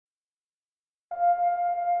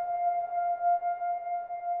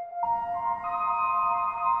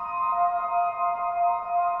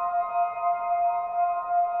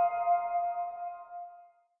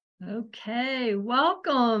Okay,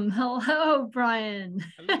 welcome. Hello, Brian.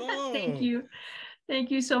 Hello. Thank you. Thank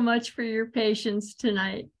you so much for your patience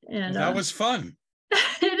tonight. And That was fun.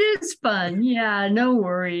 it is fun. Yeah, no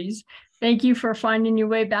worries. Thank you for finding your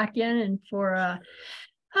way back in and for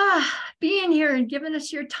being here and giving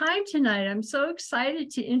us your time tonight. I'm so excited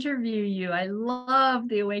to interview you. I love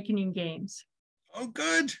the Awakening Games. Oh,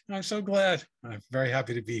 good. I'm so glad. I'm very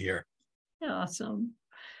happy to be here. Awesome.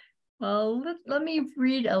 Well, let me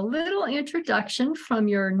read a little introduction from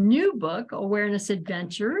your new book, Awareness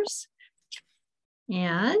Adventures,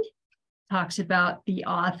 and talks about the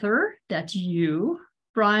author, that's you.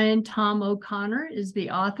 Brian Tom O'Connor is the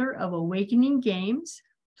author of Awakening Games,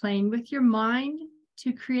 Playing with Your Mind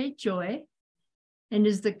to Create Joy, and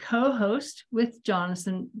is the co-host with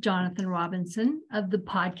Jonathan Robinson of the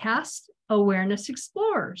podcast Awareness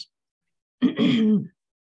Explorers.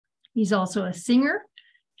 He's also a singer,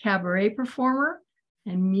 cabaret performer,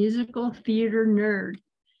 and musical theater nerd.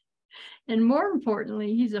 And more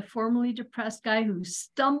importantly, he's a formerly depressed guy who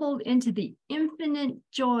stumbled into the infinite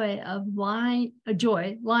joy lying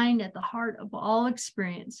at the heart of all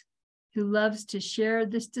experience, who loves to share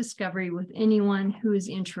this discovery with anyone who is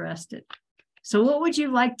interested. So what would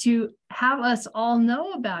you like to have us all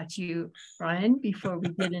know about you, Brian, before we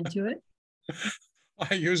get into it?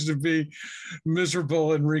 I used to be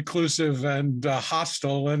miserable and reclusive and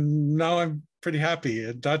hostile, and now I'm pretty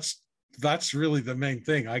happy. That's really the main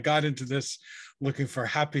thing. I got into this looking for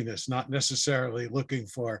happiness, not necessarily looking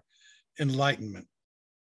for enlightenment.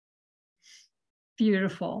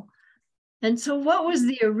 Beautiful. And so what was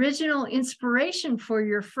the original inspiration for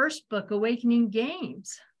your first book, Awakening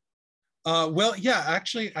Games? Well, yeah,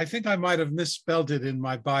 actually, I think I might have misspelled it in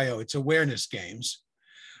my bio. It's Awareness Games.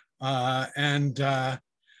 It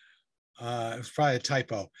was probably a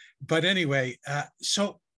typo. But anyway, I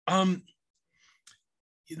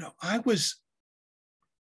was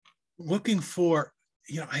looking for,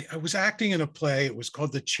 I was acting in a play. It was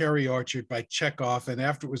called The Cherry Orchard by Chekhov. And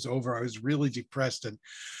after it was over, I was really depressed. And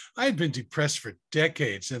I had been depressed for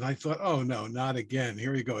decades. And I thought, oh, no, not again.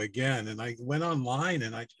 Here we go again. And I went online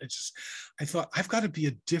and I thought, I've got to be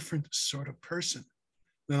a different sort of person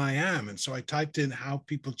than I am. And so I typed in how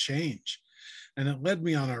people change. And it led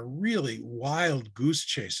me on a really wild goose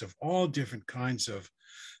chase of all different kinds of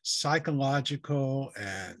psychological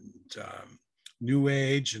and new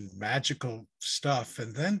age and magical stuff.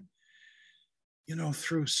 And then,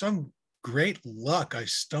 through some great luck, I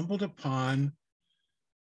stumbled upon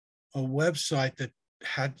a website that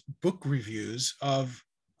had book reviews of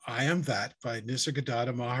I Am That by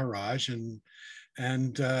Nisargadatta Maharaj and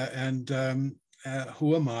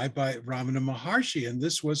Who Am I by Ramana Maharshi. And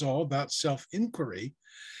this was all about self-inquiry.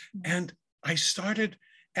 And I started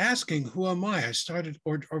asking, who am I? I started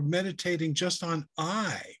or meditating just on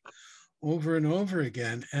I over and over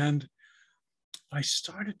again. And I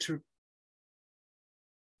started to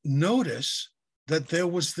notice that there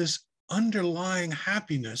was this underlying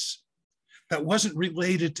happiness that wasn't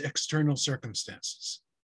related to external circumstances.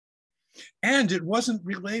 And it wasn't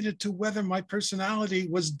related to whether my personality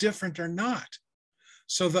was different or not.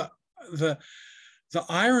 So the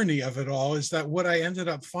irony of it all is that what I ended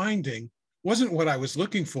up finding wasn't what I was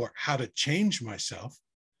looking for, how to change myself.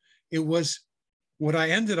 It was what I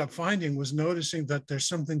ended up finding was noticing that there's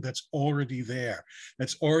something that's already there,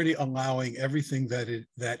 that's already allowing everything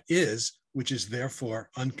that is, which is therefore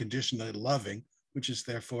unconditionally loving, which is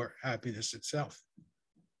therefore happiness itself.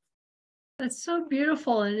 That's so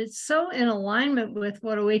beautiful. And it's so in alignment with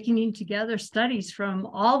what Awakening Together studies from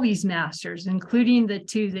all these masters, including the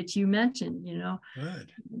two that you mentioned,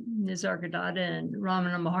 Good. Nisargadatta and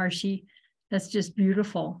Ramana Maharshi. That's just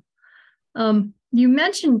beautiful. You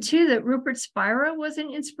mentioned too that Rupert Spira was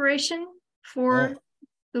an inspiration for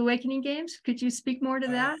the Awakening Games. Could you speak more to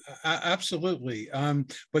that? Absolutely.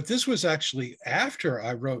 But this was actually after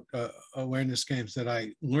I wrote Awareness Games that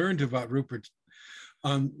I learned about Rupert.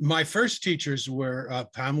 My first teachers were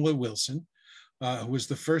Pamela Wilson, who was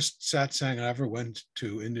the first satsang I ever went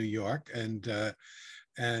to in New York, and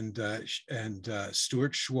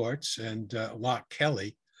Stuart Schwartz and Locke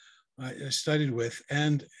Kelly I studied with.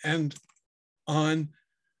 And on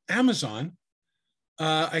Amazon,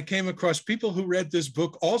 I came across people who read this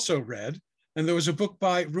book also read, and there was a book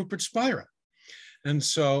by Rupert Spira. And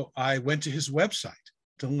so I went to his website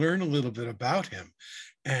to learn a little bit about him.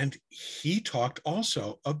 And he talked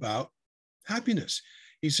also about happiness.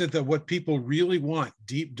 He said that what people really want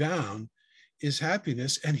deep down is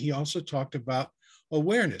happiness. And he also talked about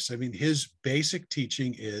awareness. I mean, his basic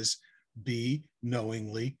teaching is be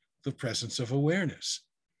knowingly the presence of awareness.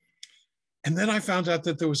 And then I found out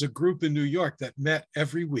that there was a group in New York that met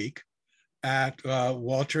every week at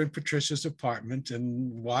Walter and Patricia's apartment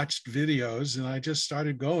and watched videos. And I just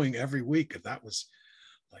started going every week. And that was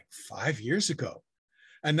like 5 years ago.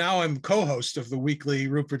 And now I'm co-host of the weekly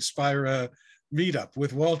Rupert Spira meetup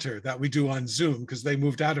with Walter that we do on Zoom because they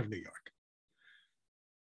moved out of New York.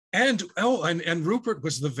 And Rupert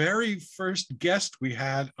was the very first guest we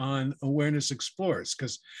had on Awareness Explorers,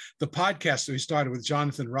 because the podcast that we started with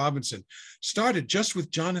Jonathan Robinson started just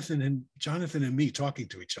with Jonathan and me talking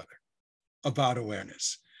to each other about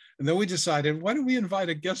awareness. And then we decided, why don't we invite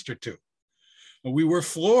a guest or two? And we were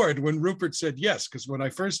floored when Rupert said yes, because when I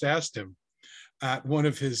first asked him at one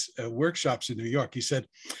of his workshops in New York, he said,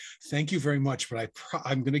 thank you very much, but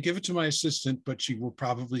I'm going to give it to my assistant, but she will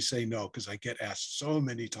probably say no because I get asked so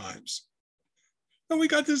many times. And we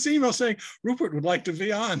got this email saying, Rupert would like to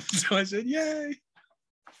be on. So I said, yay.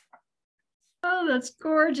 Oh, that's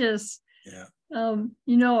gorgeous. Yeah.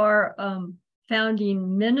 Our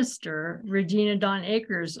founding minister, Regina Dawn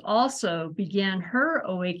Akers, also began her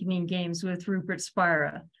awakening games with Rupert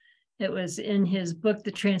Spira. It was in his book,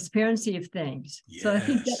 The Transparency of Things. Yes. So I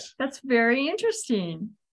think that's very interesting.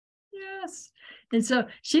 Yes. And so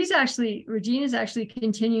Regina's actually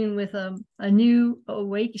continuing with a new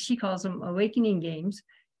she calls them awakening games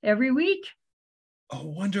every week. Oh,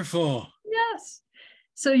 wonderful. Yes.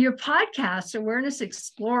 So your podcast, Awareness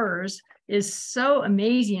Explorers, is so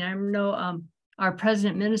amazing. I know our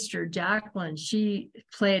president minister, Jacqueline, she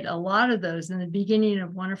played a lot of those in the beginning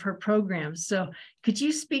of one of her programs. So could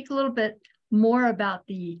you speak a little bit more about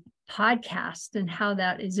the podcast and how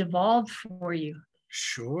that is evolved for you?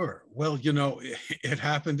 Sure. Well, it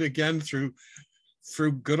happened again through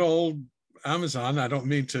good old Amazon. I don't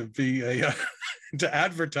mean to be to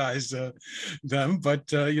advertise them, but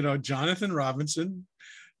Jonathan Robinson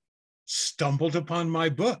stumbled upon my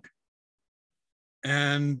book.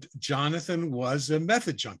 And Jonathan was a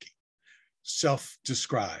method junkie,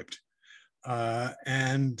 self-described.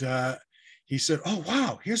 He said, oh,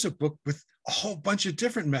 wow, here's a book with a whole bunch of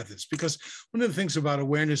different methods. Because one of the things about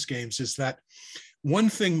awareness games is that one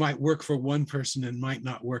thing might work for one person and might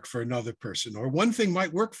not work for another person, or one thing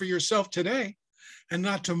might work for yourself today and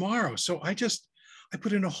not tomorrow. So I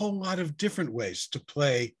put in a whole lot of different ways to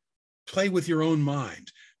play with your own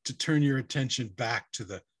mind, to turn your attention back to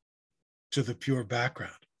the pure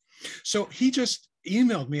background. So he just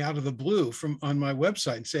emailed me out of the blue on my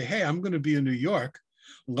website and say, hey, I'm going to be in New York.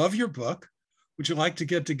 Love your book. Would you like to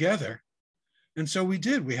get together? And so we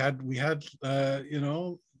did. We had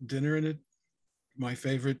dinner in my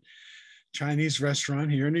favorite Chinese restaurant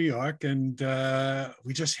here in New York. And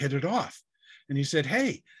we just hit it off. And he said,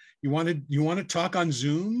 hey, you want to talk on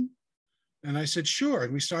Zoom? And I said, sure.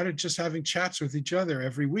 And we started just having chats with each other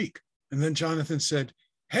every week. And then Jonathan said,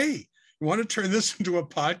 hey, you want to turn this into a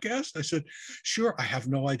podcast? I said, sure. I have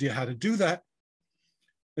no idea how to do that.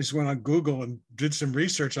 I just went on Google and did some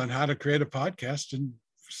research on how to create a podcast, and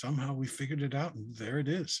somehow we figured it out, and there it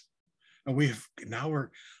is. And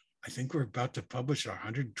I think we're about to publish our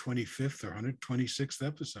 125th or 126th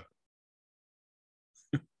episode.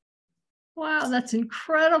 Wow, that's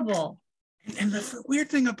incredible. And the weird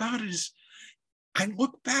thing about it is I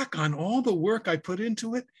look back on all the work I put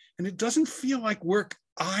into it, and it doesn't feel like work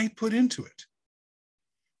I put into it.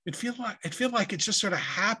 It feels like it just sort of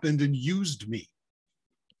happened and used me.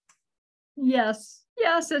 Yes,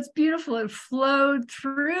 that's beautiful. It flowed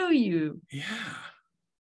through you. Yeah.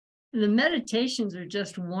 The meditations are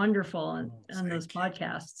just wonderful on those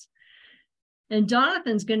podcasts. And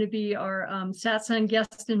Jonathan's going to be our satsang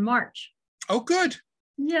guest in March. Oh, good.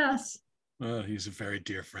 Yes. He's a very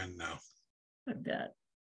dear friend now. I bet.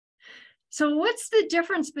 So what's the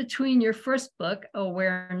difference between your first book,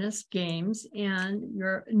 Awareness Games, and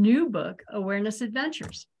your new book, Awareness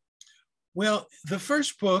Adventures? Well, the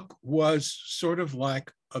first book was sort of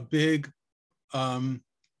like a big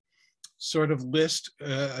sort of list.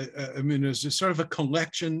 It was sort of a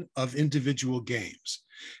collection of individual games.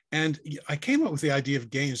 And I came up with the idea of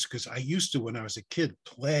games because I used to, when I was a kid,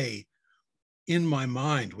 play in my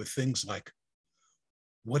mind with things like,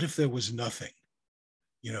 what if there was nothing?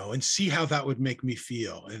 And see how that would make me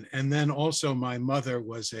feel. And then also my mother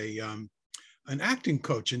was an acting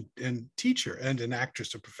coach and teacher and an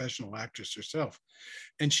actress, a professional actress herself.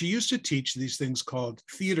 And she used to teach these things called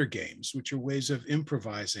theater games, which are ways of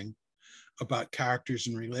improvising about characters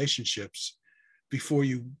and relationships before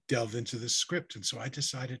you delve into the script. And so I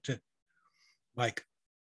decided to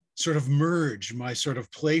sort of merge my sort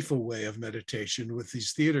of playful way of meditation with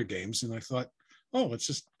these theater games. And I thought, oh, let's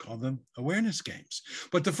just call them awareness games.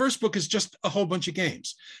 But the first book is just a whole bunch of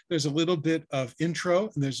games. There's a little bit of intro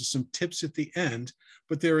and there's some tips at the end,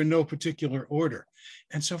 but they're in no particular order.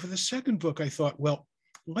 And so for the second book, I thought, well,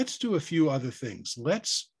 let's do a few other things.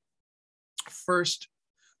 Let's first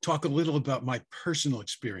talk a little about my personal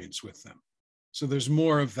experience with them. So there's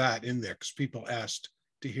more of that in there because people asked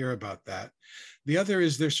to hear about that. The other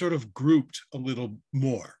is they're sort of grouped a little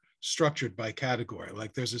more, structured by category.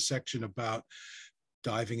 Like there's a section about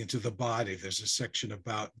diving into the body. There's a section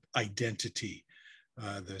about identity.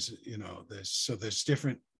 There's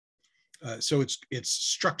different. So it's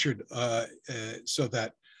structured so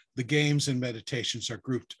that the games and meditations are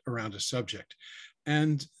grouped around a subject.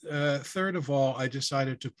 And third of all, I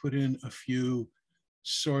decided to put in a few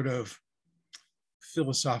sort of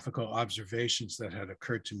philosophical observations that had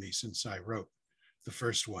occurred to me since I wrote the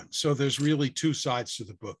first one. So there's really two sides to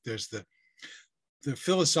the book. There's the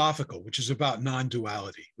philosophical, which is about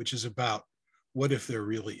non-duality, which is about what if there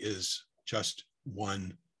really is just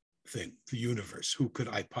one thing, the universe? Who could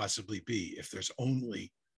I possibly be if there's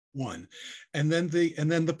only one? And then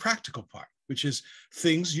the practical part, which is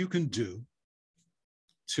things you can do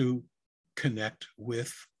to connect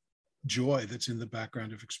with joy that's in the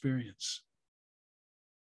background of experience.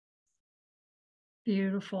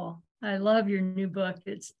 Beautiful. I love your new book.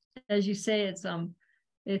 It's, as you say,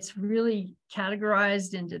 it's really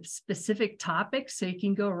categorized into specific topics, so you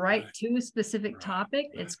can go right to a specific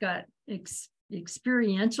topic. Right. It's got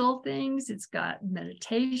experiential things. It's got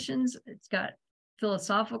meditations. It's got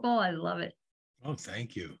philosophical. I love it. Oh,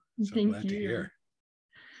 thank you. So thank glad you. to hear.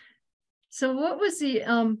 So what was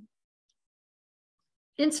the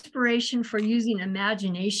inspiration for using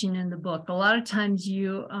imagination in the book? A lot of times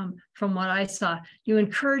you, from what I saw, you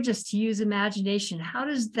encourage us to use imagination. How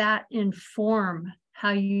does that inform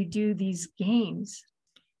how you do these games?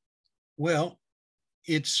 Well,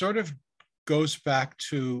 it sort of goes back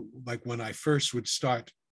to like when I first would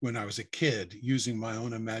start, when I was a kid, using my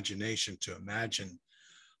own imagination to imagine,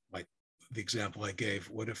 like the example I gave,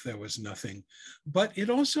 what if there was nothing? But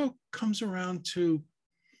it also comes around to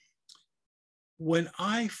when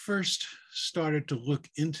I first started to look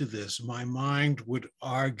into this, my mind would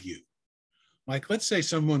argue. Like, let's say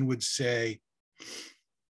someone would say,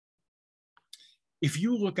 if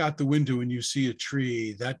you look out the window and you see a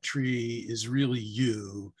tree, that tree is really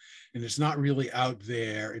you, and it's not really out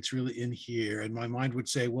there, it's really in here. And my mind would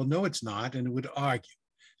say, well, no, it's not, and it would argue.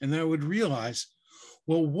 And then I would realize,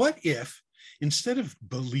 well, what if instead of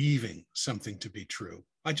believing something to be true,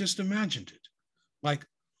 I just imagined it? Like,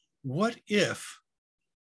 what if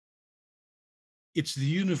it's the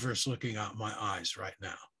universe looking out my eyes right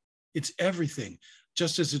now? It's everything,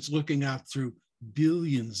 just as it's looking out through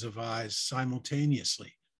billions of eyes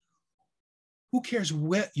simultaneously. Who cares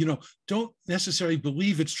what, don't necessarily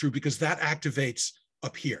believe it's true because that activates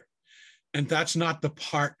up here. And that's not the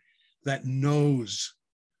part that knows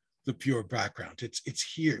the pure background.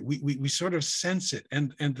 It's here. We sort of sense it.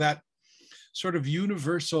 And that sort of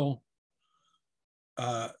universal,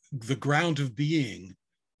 the ground of being,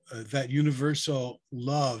 that universal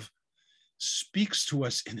love speaks to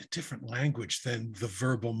us in a different language than the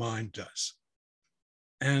verbal mind does.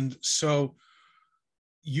 And so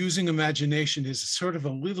using imagination is sort of a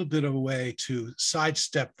little bit of a way to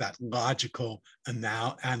sidestep that logical,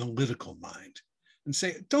 analytical mind and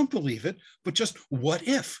say, don't believe it, but just what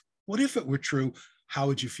if? What if it were true? How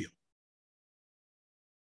would you feel?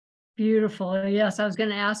 Beautiful. Yes, I was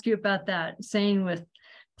going to ask you about that,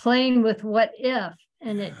 playing with what if,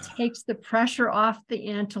 and it takes the pressure off the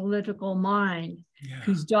analytical mind,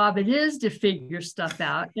 whose job it is to figure stuff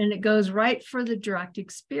out. And it goes right for the direct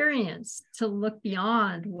experience to look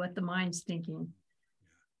beyond what the mind's thinking.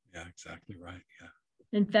 Yeah, exactly right.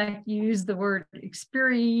 Yeah. In fact, you use the word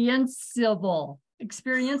experienceable. I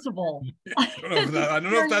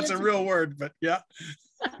don't know if that's a real word, but yeah.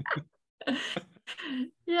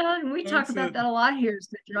 Yeah, and we talk about that a lot here, is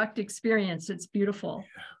the direct experience. It's beautiful.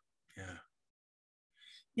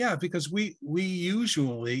 Yeah, because we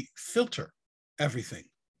usually filter everything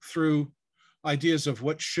through ideas of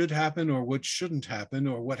what should happen or what shouldn't happen,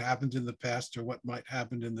 or what happened in the past or what might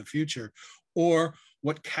happen in the future, or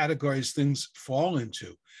what categories things fall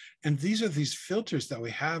into. And these are these filters that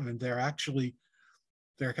we have, and they're actually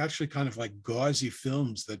kind of like gauzy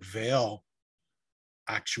films that veil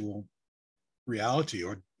actual reality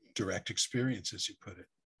or direct experience, as you put it.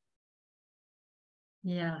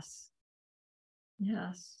 Yes.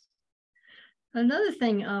 Another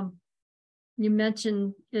thing you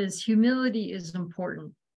mentioned is humility is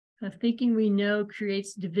important. Thinking we know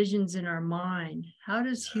creates divisions in our mind. How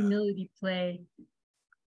does humility play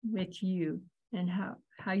with you? and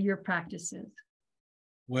how your practice is?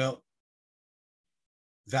 Well,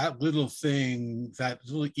 that little thing, that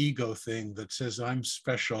little ego thing that says I'm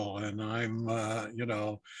special and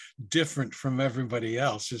I'm, different from everybody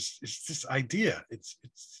else is this idea. It's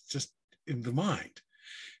just in the mind,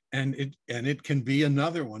 and it can be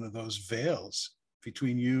another one of those veils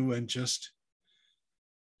between you and just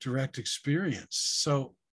direct experience.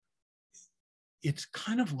 So it's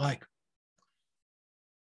kind of like,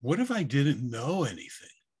 what if I didn't know anything?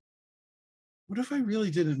 What if I really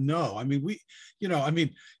didn't know? I mean,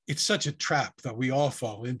 it's such a trap that we all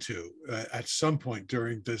fall into at some point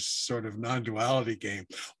during this sort of non-duality game.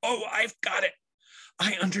 Oh, I've got it.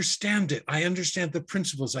 I understand it. I understand the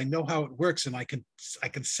principles. I know how it works, and I can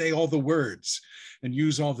say all the words and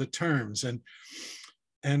use all the terms.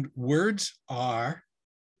 And words are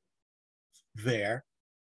there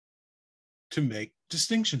to make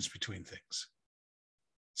distinctions between things.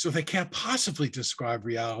 So they can't possibly describe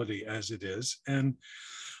reality as it is. And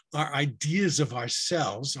our ideas of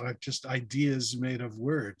ourselves are just ideas made of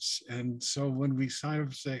words. And so when we sort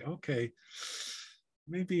of say, okay,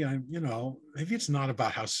 maybe maybe it's not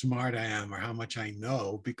about how smart I am or how much I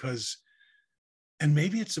know, and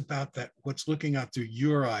maybe it's about that what's looking out through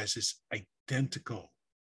your eyes is identical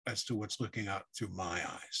as to what's looking out through my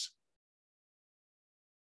eyes.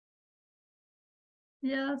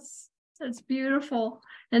 Yes, that's beautiful.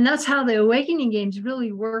 And that's how the awakening games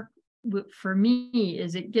really work for me,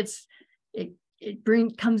 is it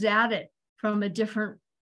comes at it from a different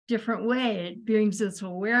way. It brings this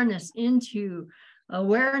awareness into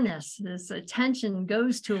awareness. This attention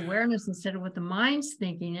goes to awareness instead of what the mind's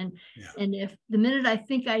thinking. And if the minute I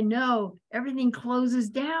think I know, everything closes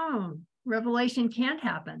down, revelation can't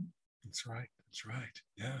happen. That's right. That's right.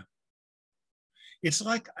 Yeah. It's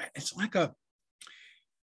like a,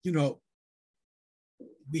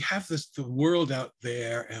 we have the world out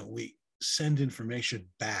there, and we send information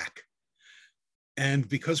back. And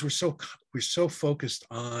because we're so focused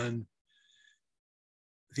on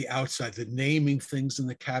the outside, the naming things and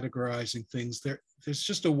the categorizing things, there's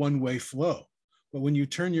just a one-way flow. But when you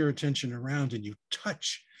turn your attention around and you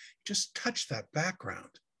just touch that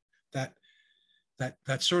background, that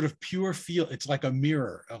sort of pure feel, it's like a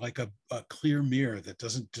mirror, like a clear mirror that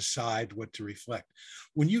doesn't decide what to reflect.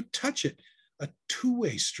 When you touch it, a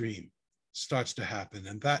two-way stream starts to happen,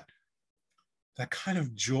 and that kind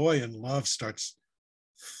of joy and love starts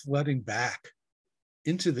flooding back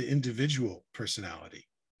into the individual personality.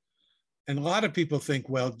 And a lot of people think,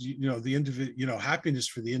 well, happiness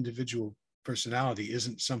for the individual personality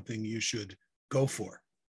isn't something you should go for.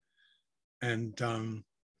 And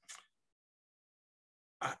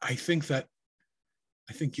I think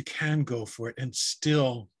you can go for it and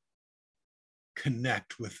still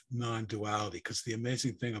connect with non-duality, because the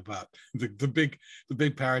amazing thing about the big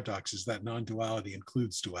paradox is that non-duality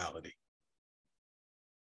includes duality.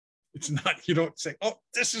 It's not, you don't say, oh,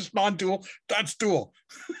 this is non-dual, that's dual.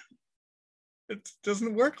 It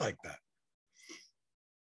doesn't work like that.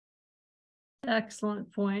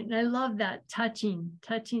 Excellent point. And I love that touching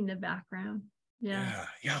the background. Yeah.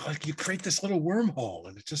 Like you create this little wormhole,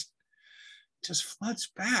 and it just floods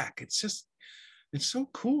back. It's so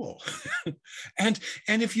cool. and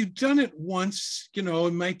if you've done it once,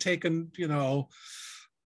 it might take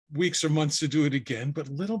weeks or months to do it again, but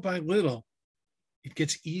little by little, it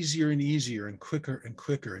gets easier and easier and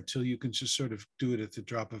quicker until you can just sort of do it at the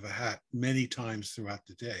drop of a hat many times throughout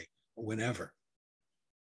the day, whenever.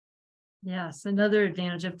 Yes, another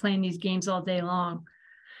advantage of playing these games all day long.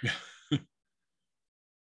 Yeah. That's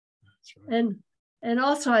right. And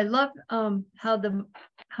also I love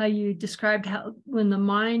how you described how when the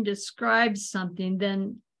mind describes something,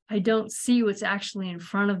 then I don't see what's actually in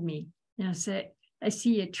front of me. Say I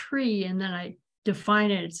see a tree, and then I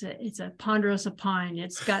define it. It's a ponderosa pine.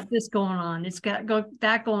 It's got this going on. It's got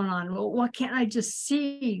that going on. Well, what can't I just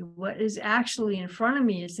see? What is actually in front of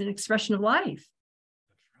me is an expression of life.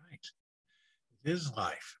 That's right. It is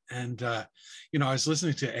life. And, I was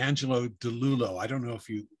listening to Angelo DeLullo. I don't know if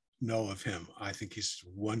you know of him. I think he's a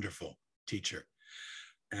wonderful teacher.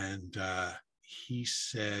 And he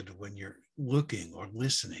said, when you're looking or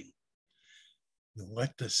listening, you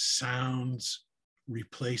let the sounds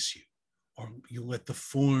replace you, or you let the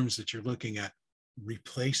forms that you're looking at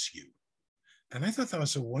replace you. And I thought that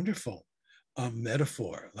was a wonderful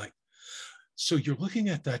metaphor. Like, so you're looking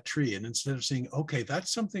at that tree, and instead of saying, okay,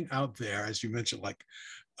 that's something out there, as you mentioned, like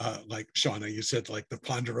Shauna, you said, like the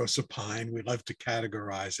ponderosa pine, we love to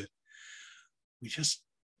categorize it. We just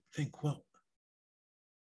think, well,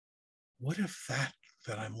 what if that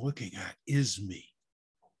I'm looking at is me?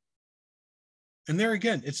 And there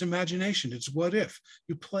again, it's imagination. It's what if.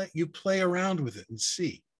 You play around with it and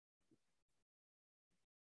see.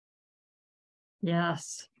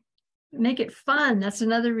 Yes. Make it fun. That's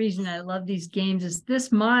another reason I love these games, is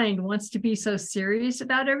this mind wants to be so serious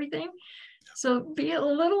about everything. So be a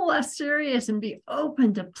little less serious and be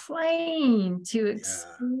open to playing, to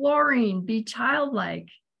exploring, be childlike.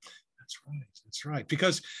 That's right. That's right.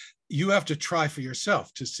 Because you have to try for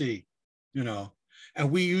yourself to see, and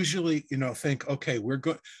we usually, think, okay,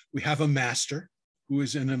 we have a master who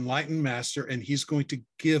is an enlightened master, and he's going to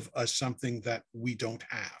give us something that we don't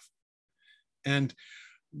have. And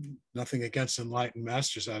nothing against enlightened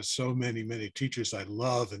masters. I have so many, many teachers I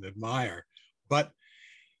love and admire, but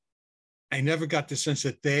I never got the sense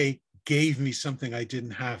that they gave me something I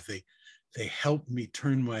didn't have. They helped me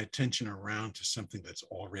turn my attention around to something that's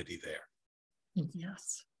already there.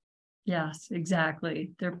 Yes. Yes,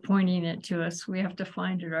 exactly. They're pointing it to us. We have to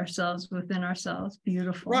find it ourselves, within ourselves.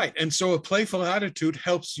 Beautiful. Right. And so a playful attitude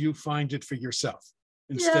helps you find it for yourself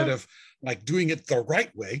instead of like doing it the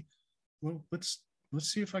right way. Well, let's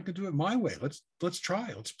see if I can do it my way. Let's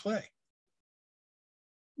try. Let's play.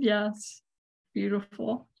 Yes.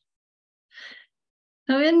 Beautiful.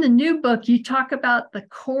 So in the new book, you talk about the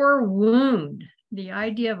core wound, the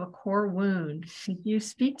idea of a core wound. Could you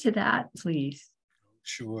speak to that, please?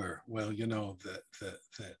 Sure. Well,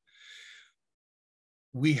 that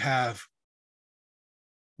we have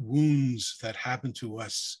wounds that happen to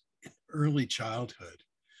us in early childhood,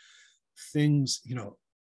 things,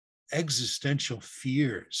 existential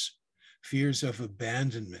fears of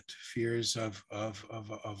abandonment, fears of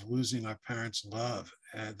losing our parents' love,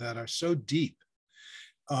 that are so deep,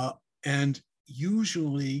 and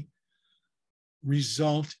usually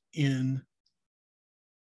result in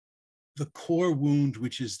the core wound,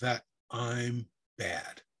 which is that I'm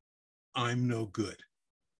bad, I'm no good,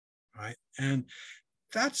 right? And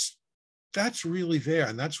that's really there,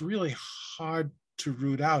 and that's really hard to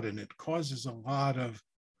root out, and it causes a lot of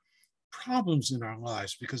problems in our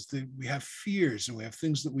lives because we have fears and we have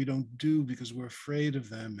things that we don't do because we're afraid of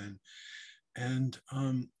them. And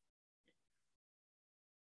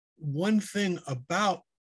one thing about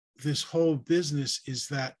this whole business is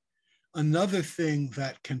that another thing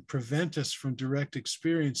that can prevent us from direct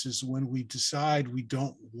experience is when we decide we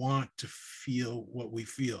don't want to feel what we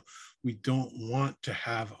feel. We don't want to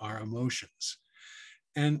have our emotions.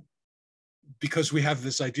 And because we have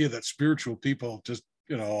this idea that spiritual people just,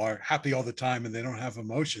 are happy all the time and they don't have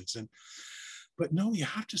emotions. But no, you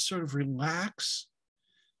have to sort of relax,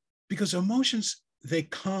 because emotions, they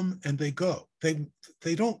come and they go. They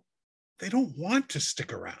don't want to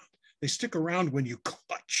stick around. They stick around when you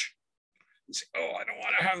clutch and say, oh, I don't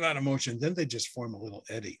want to have that emotion. Then they just form a little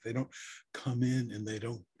eddy. They don't come in and they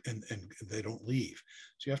don't and they don't leave.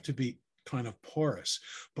 So you have to be kind of porous.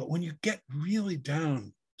 But when you get really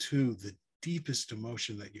down to the deepest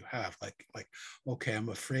emotion that you have, like, okay, I'm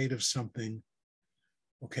afraid of something.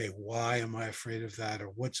 Okay, why am I afraid of that? Or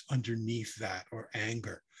what's underneath that? Or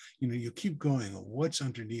anger. You keep going, what's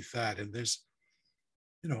underneath that? And there's,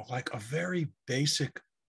 like a very basic,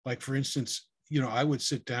 like for instance, I would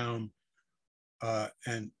sit down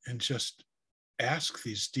and just ask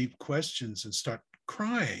these deep questions and start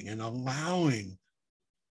crying and allowing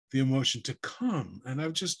the emotion to come. And I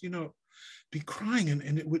would just, be crying,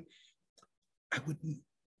 and I would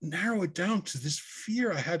narrow it down to this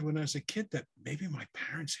fear I had when I was a kid that maybe my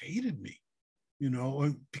parents hated me,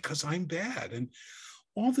 because I'm bad. And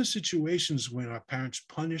all the situations when our parents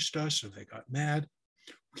punished us or they got mad,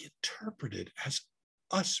 we interpreted as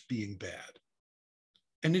us being bad.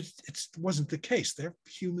 And it wasn't the case. They're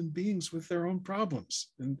human beings with their own problems.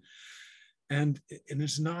 And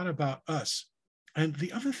it's not about us. And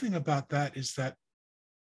the other thing about that is that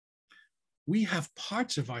we have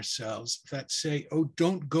parts of ourselves that say, oh,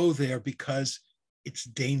 don't go there because it's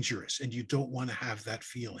dangerous and you don't want to have that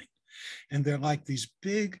feeling. And they're like these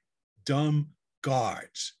big, dumb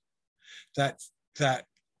guards that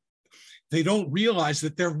they don't realize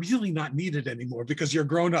that they're really not needed anymore because you're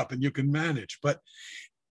grown up and you can manage, but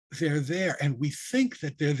they're there. And we think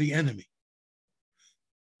that they're the enemy.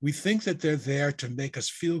 We think that they're there to make us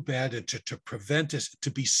feel bad and to prevent us, to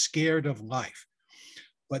be scared of life.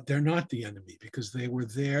 But they're not the enemy, because they were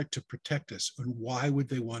there to protect us. And why would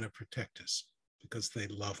they want to protect us? Because they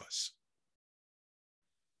love us.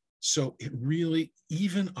 So it really,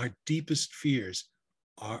 even our deepest fears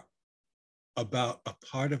are about a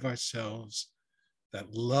part of ourselves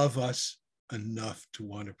that love us enough to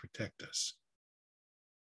want to protect us.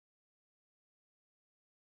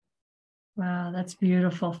 Wow, that's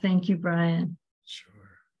beautiful. Thank you, Brian. Sure.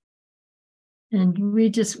 And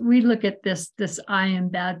we look at this I am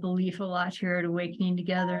bad belief a lot here at Awakening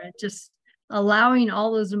Together, and just allowing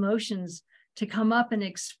all those emotions to come up and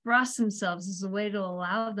express themselves is a way to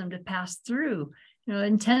allow them to pass through. You know,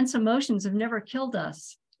 intense emotions have never killed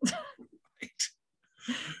us.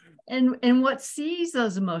 And what sees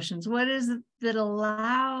those emotions? What is it that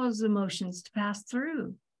allows emotions to pass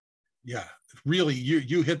through? Yeah, really,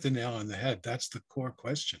 you hit the nail on the head. That's the core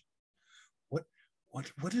question.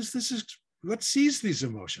 What is this? What sees these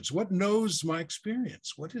emotions? What knows my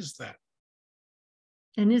experience? What is that?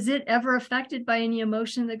 And is it ever affected by any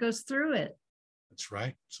emotion that goes through it? That's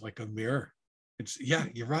right. It's like a mirror. Yeah,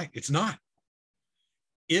 you're right. It's not.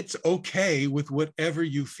 It's okay with whatever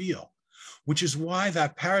you feel, which is why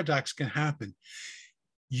that paradox can happen.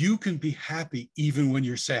 You can be happy even when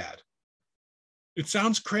you're sad. It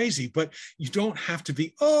sounds crazy, but you don't have to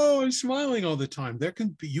be, oh, I'm smiling all the time.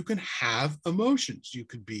 You can have emotions. You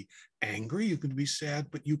could be angry, you could be sad,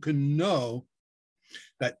 but you can know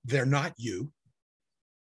that they're not you,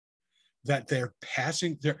 that they're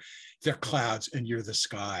passing, they're clouds and you're the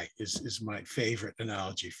sky is my favorite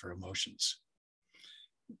analogy for emotions.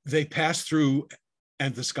 They pass through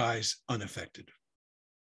and the sky's unaffected.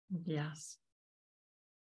 Yes.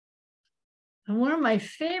 And one of my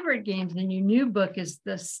favorite games in your new book is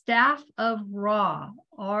the Staff of Ra,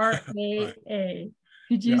 R-A-A.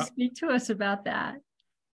 Could you speak to us about that?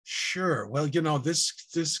 Sure. Well,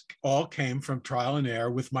 this all came from trial and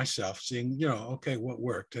error with myself, seeing, okay, what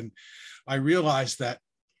worked. And I realized that,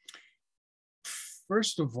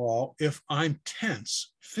 first of all, if I'm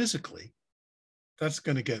tense physically, that's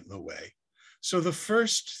going to get in the way. So the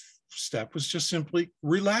first step was just simply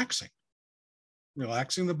relaxing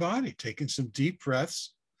the body, taking some deep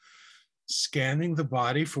breaths, scanning the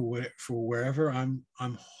body for wherever I'm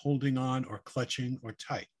holding on or clutching or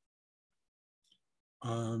tight.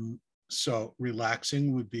 So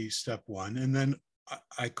relaxing would be step one. And then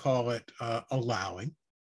I call it allowing,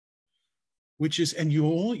 which is, and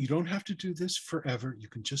you don't have to do this forever. You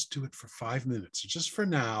can just do it for 5 minutes. Just for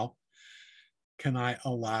now, can I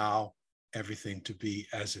allow everything to be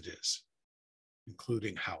as it is,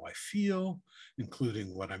 including how I feel,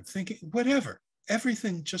 including what I'm thinking, whatever,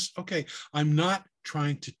 everything just, okay, I'm not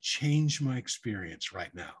trying to change my experience right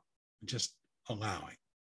now, I'm just allowing.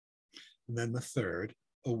 And then the third,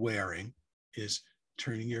 awaring, is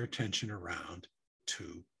turning your attention around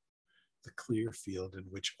to the clear field in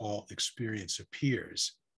which all experience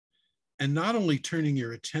appears. And not only turning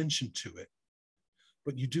your attention to it,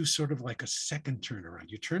 but you do sort of like a second turnaround.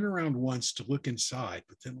 You turn around once to look inside,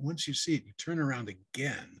 but then once you see it, you turn around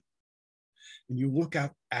again and you look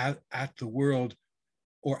out at the world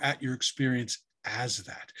or at your experience as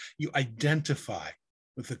that. You identify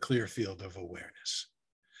with the clear field of awareness.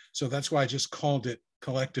 So that's why I just called it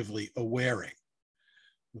collectively awaring,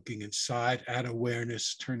 looking inside at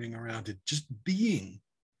awareness, turning around and just being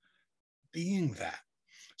that.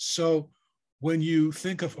 So when you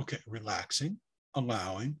think of, okay, relaxing,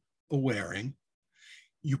 allowing, awaring,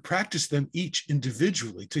 you practice them each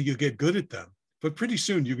individually till you get good at them. But pretty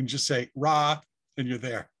soon you can just say Ra and you're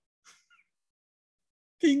there.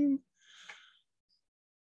 Ding.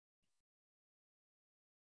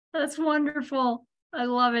 That's wonderful. I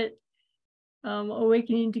love it.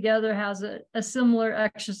 Awakening Together has a similar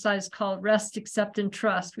exercise called Rest, Accept, and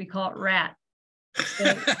Trust. We call it RAT.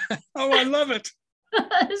 So, oh, I love it.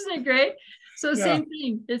 Isn't it great? So same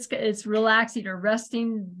thing. It's relaxing or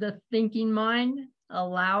resting the thinking mind,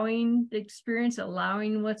 allowing the experience,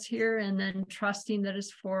 allowing what's here, and then trusting that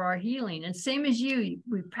it's for our healing. And same as you,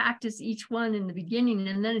 we practice each one in the beginning,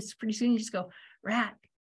 and then it's pretty soon you just go rat,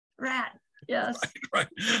 rat. Yes. Right.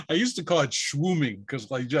 I used to call it schwooming because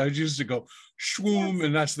like I used to go schwoom, yes,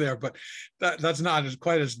 and that's there, but that's not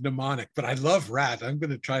quite as mnemonic. But I love rat. I'm going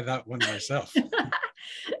to try that one myself.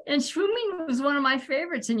 And schwooming was one of my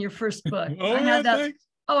favorites in your first book. Oh, I had that. Thanks.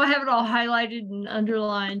 Oh, I have it all highlighted and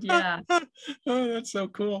underlined. Yeah. Oh, that's so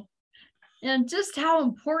cool. And just how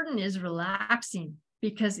important is relaxing,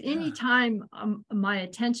 because anytime my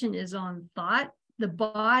attention is on thought, the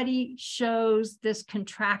body shows this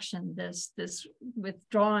contraction, this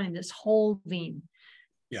withdrawing, this holding.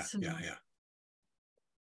 Yeah, so.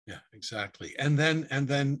 Yeah, exactly. And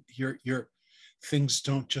then your things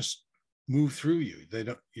don't just move through you. They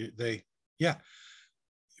don't.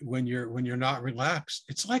 When you're not relaxed,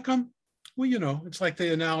 it's like it's like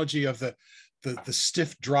the analogy of the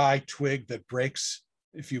stiff, dry twig that breaks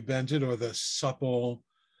if you bend it, or the supple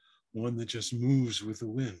one that just moves with the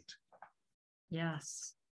wind.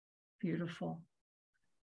 Yes, beautiful.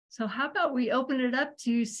 So how about we open it up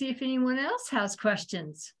to see if anyone else has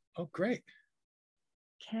questions? Oh, great.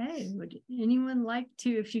 Okay, would anyone like to,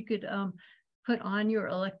 if you could put on your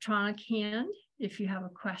electronic hand if you have a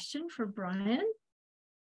question for Brian?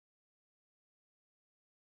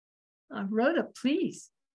 Rhoda, please.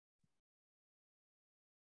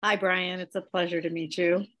 Hi, Brian. It's a pleasure to meet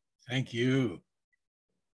you. Thank you.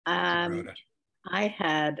 Rhoda. I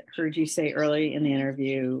had heard you say early in the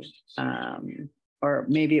interview, or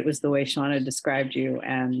maybe it was the way Shauna described you,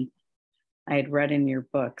 and I had read in your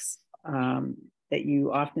books that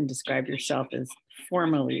you often describe yourself as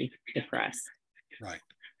formerly depressed. Right.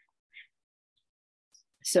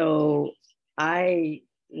 So I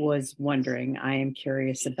was wondering, I am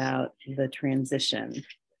curious about the transition.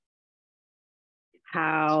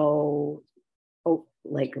 What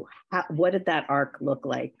did that arc look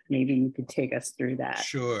like? Maybe you could take us through that.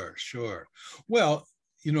 Sure. Well,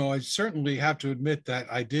 I certainly have to admit that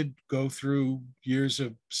I did go through years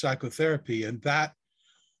of psychotherapy, and that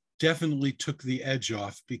definitely took the edge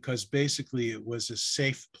off, because basically it was a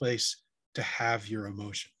safe place to have your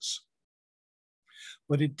emotions.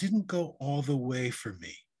 But it didn't go all the way for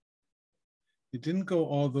me. It didn't go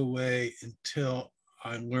all the way until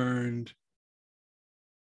I learned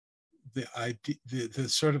the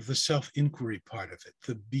sort of the self-inquiry part of it,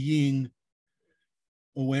 the being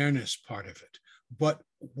awareness part of it. But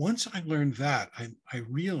once I learned that, I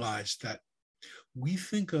realized that we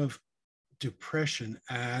think of depression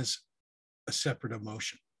as a separate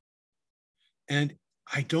emotion. And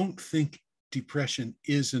I don't think depression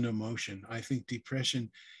is an emotion. I think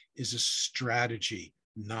depression is a strategy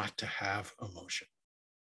not to have emotion.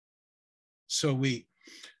 So we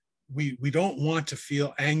don't want to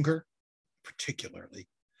feel anger, particularly.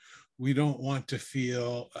 We don't want to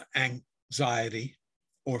feel anxiety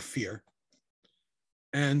or fear.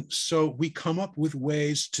 And so we come up with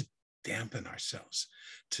ways to dampen ourselves,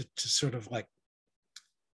 to sort of like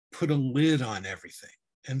put a lid on everything.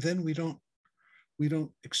 And then we don't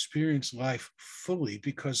experience life fully,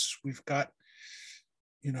 because we've got,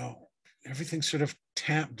 everything sort of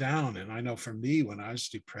tamped down. And I know for me, when I was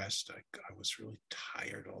depressed, I was really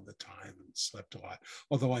tired all the time and slept a lot.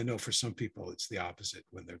 Although I know for some people it's the opposite.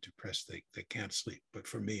 When they're depressed, they can't sleep. But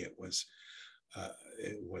for me, it was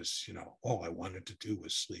all I wanted to do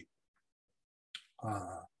was sleep.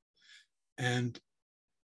 And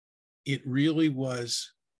it really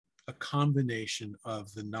was a combination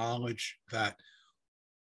of the knowledge that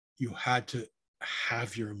you had to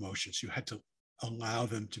have your emotions, you had to allow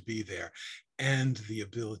them to be there, and the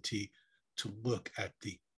ability to look at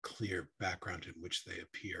the clear background in which they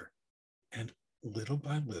appear. And little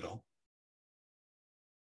by little,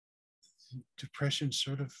 depression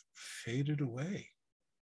sort of faded away.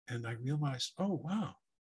 And I realized, oh, wow.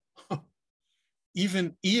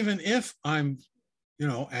 Even if I'm,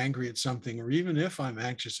 angry at something, or even if I'm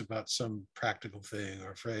anxious about some practical thing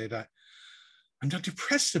or afraid, I'm not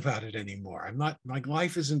depressed about it anymore. I'm not, my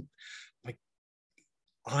life isn't like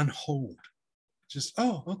on hold. Just,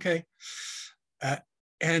 oh, okay.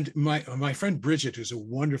 And my friend Bridget, who's a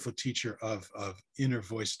wonderful teacher of inner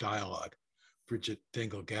voice dialogue, Bridget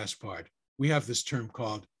Dengel Gaspard, we have this term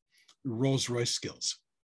called Rolls-Royce skills.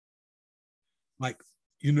 Like,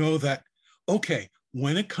 that, okay,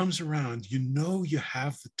 when it comes around, you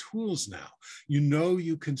have the tools now.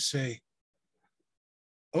 You can say,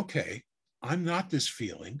 okay, I'm not this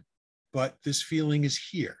feeling, but this feeling is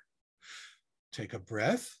here. Take a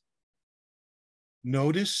breath,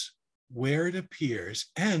 notice where it appears,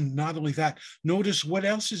 and not only that, notice what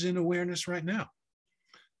else is in awareness right now.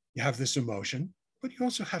 You have this emotion, but you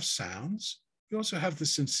also have sounds. You also have the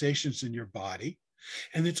sensations in your body,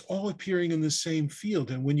 and it's all appearing in the same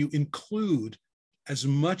field. And when you include as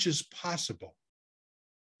much as possible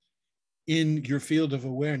in your field of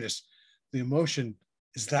awareness, the emotion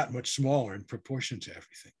is that much smaller in proportion to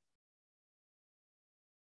everything.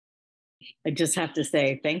 I just have to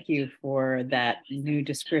say thank you for that new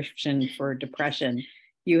description for depression.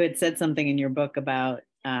 You had said something in your book about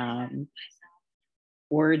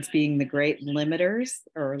words being the great limiters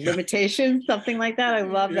or limitations, something like that. I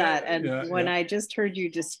love that. And when I just heard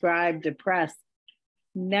you describe depressed,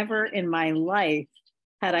 never in my life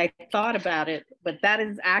had I thought about it, but that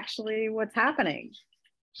is actually what's happening.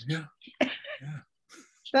 Yeah.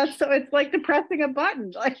 It's like depressing a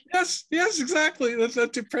button. Like, yes, exactly. That's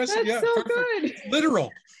depressing. That's so perfect. good.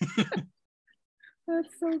 Literal.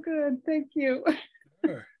 That's so good. Thank you.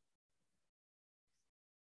 Sure.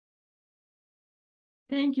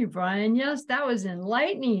 Thank you, Brian. Yes, that was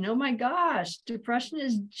enlightening. Oh my gosh, depression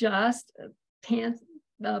is just pushing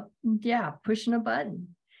a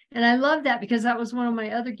button. And I love that, because that was one of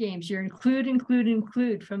my other games. Your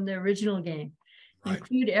include from the original game. Right.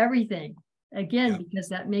 Include everything. Again, Yep. because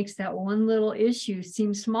that makes that one little issue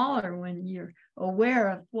seem smaller when you're aware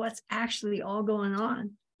of what's actually all going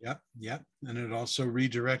on. Yep, yep. And it also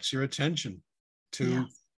redirects your attention to, Yeah.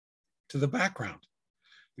 to the background,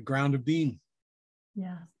 the ground of being.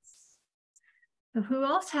 Yeah. So who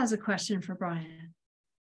else has a question for Brian?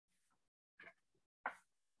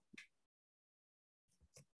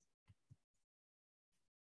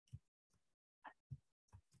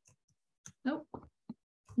 Nope.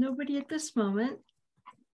 Nobody at this moment.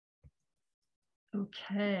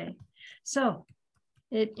 Okay. So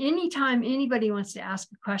at any time anybody wants to ask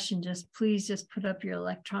a question, please just put up your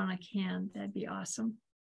electronic hand. That'd be awesome.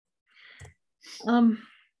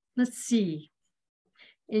 Let's see.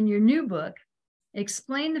 In your new book,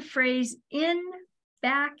 explain the phrase in,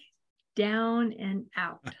 back, down, and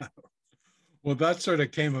out. Well, that sort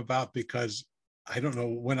of came about because I don't know,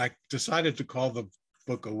 when I decided to call the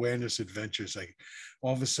book Awareness Adventures,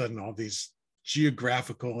 all of a sudden all these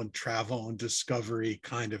geographical and travel and discovery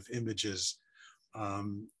kind of images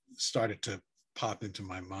started to pop into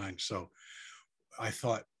my mind. So I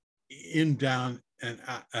thought in, down, and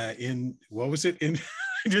in, what was it? In,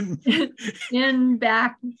 I didn't. In,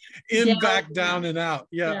 back, in, down, back, down, and out.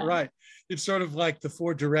 Yeah, yeah. right. It's sort of like the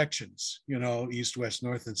four directions, east, west,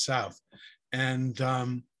 north, and south. And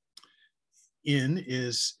in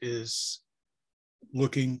is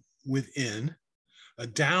looking within.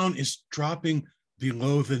 Down is dropping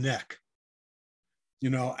below the neck.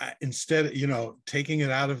 Instead, taking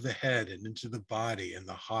it out of the head and into the body and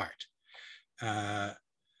the heart.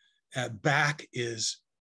 Back is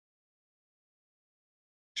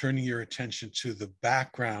turning your attention to the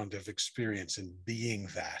background of experience and being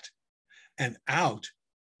that. And out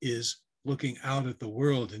is looking out at the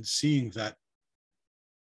world and seeing that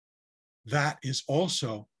that is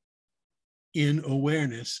also in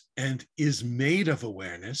awareness and is made of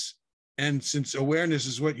awareness. And since awareness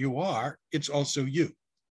is what you are, it's also you.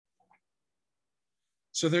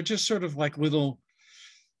 So they're just sort of like little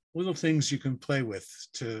things you can play with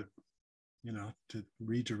to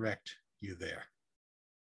redirect you there.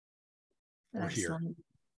 Or here.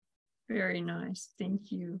 Very nice.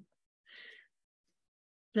 Thank you.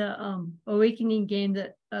 The awakening game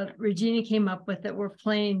that Regina came up with that we're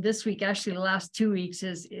playing this week, actually the last 2 weeks,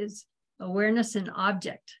 is awareness and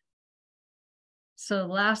object. So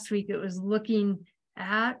last week it was looking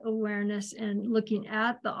at awareness and looking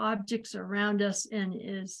at the objects around us, and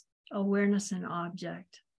is awareness and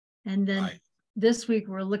object. And then this week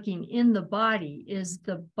we're looking in the body. Is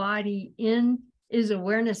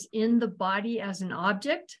awareness in the body as an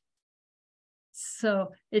object?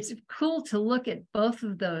 So it's cool to look at both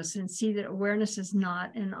of those and see that awareness is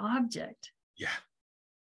not an object. Yeah.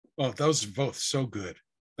 Well, those are both so good.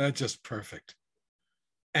 That's just perfect.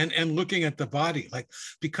 And looking at the body,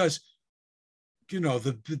 because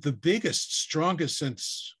the biggest, strongest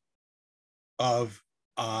sense of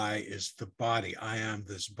I is the body. I am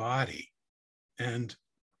this body. And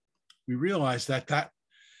we realize that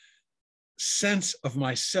sense of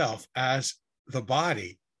myself as the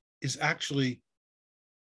body is actually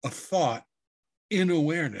a thought in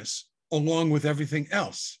awareness along with everything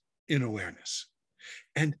else in awareness.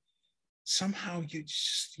 And somehow you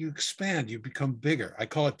expand, you become bigger. I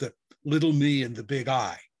call it the little me and the big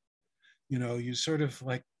I. You sort of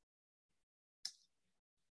like,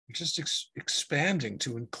 you're just expanding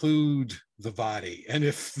to include the body. And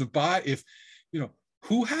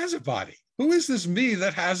who has a body? Who is this me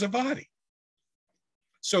that has a body?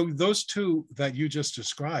 So those two that you just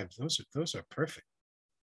described, those are perfect.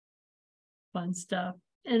 Fun stuff.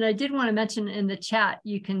 And I did want to mention in the chat,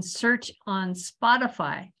 you can search on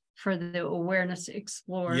Spotify for the Awareness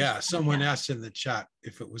Explorer. Yeah, someone asked in the chat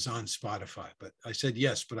if it was on Spotify, but I said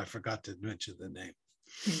yes, but I forgot to mention the name.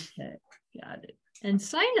 Okay, got it. And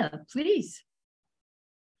Sina, please.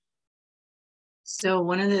 So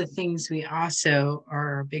one of the things we also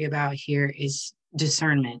are big about here is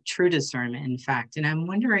discernment, true discernment, in fact. And I'm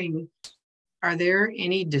wondering, are there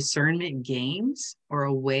any discernment games or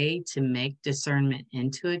a way to make discernment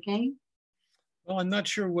into a game? Well, I'm not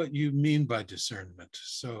sure what you mean by discernment.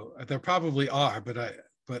 So there probably are, but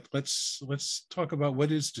let's talk about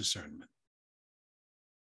what is discernment.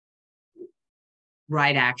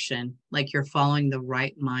 Right action, like you're following the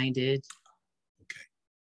right-minded. Okay.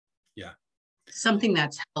 Yeah. Something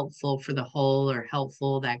that's helpful for the whole, or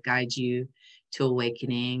helpful that guides you to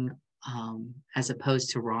awakening, as opposed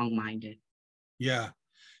to wrong-minded. Yeah.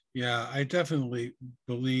 I definitely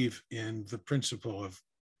believe in the principle of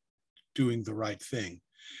doing the right thing.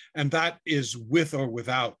 And that is with or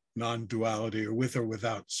without non-duality, or with or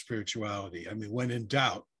without spirituality. I mean, when in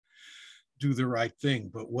doubt, do the right thing.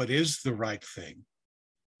 But what is the right thing?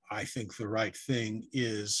 I think the right thing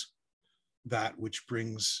is that which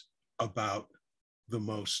brings about the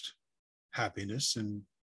most happiness and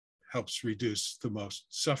helps reduce the most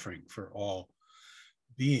suffering for all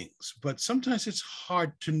beings. But sometimes it's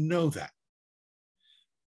hard to know that.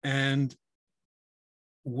 And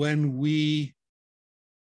when we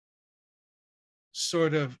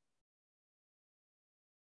sort of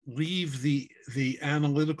leave the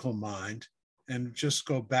analytical mind and just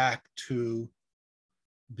go back to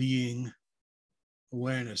being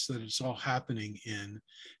awareness that it's all happening in,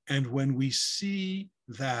 and when we see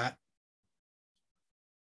that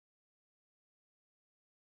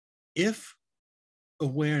if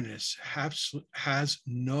awareness has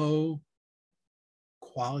no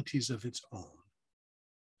qualities of its own,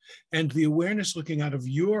 and the awareness looking out of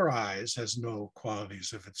your eyes has no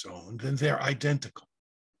qualities of its own, then they're identical.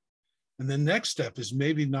 And the next step is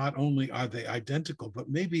maybe not only are they identical, but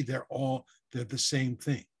maybe they're the same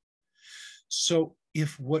thing. So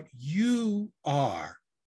if what you are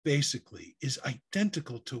basically is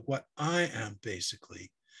identical to what I am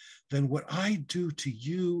basically, then what I do to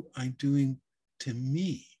you, I'm doing to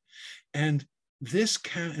me. And this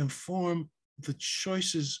can inform the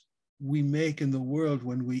choices we make in the world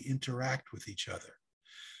when we interact with each other,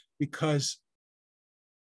 because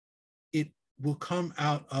it will come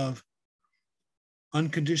out of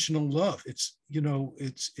unconditional love. It's,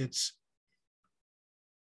 it's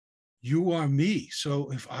you are me.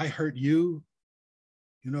 So if I hurt you,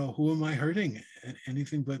 who am I hurting?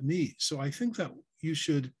 Anything but me. So I think that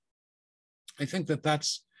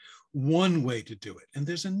that's one way to do it. And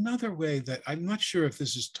there's another way that I'm not sure if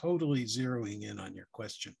this is totally zeroing in on your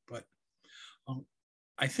question, but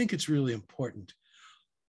I think it's really important.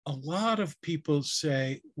 A lot of people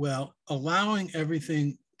say, well, allowing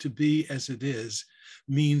everything to be as it is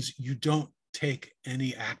means you don't take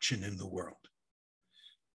any action in the world.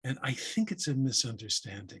 And I think it's a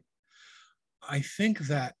misunderstanding. I think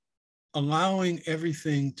that allowing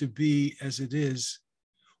everything to be as it is,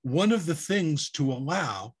 one of the things to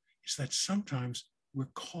allow is that sometimes we're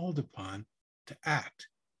called upon to act,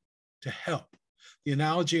 to help. The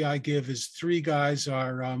analogy I give is 3 guys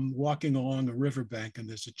are walking along a riverbank and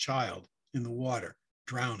there's a child in the water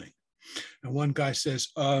drowning. And one guy says,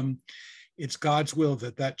 it's God's will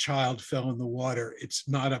that child fell in the water. It's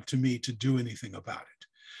not up to me to do anything about it.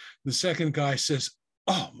 The second guy says,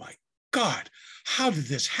 oh my God, how did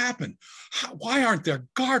this happen? Why aren't there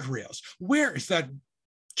guardrails? Where is that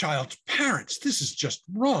child's parents? This is just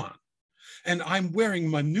wrong. And I'm wearing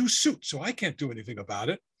my new suit, so I can't do anything about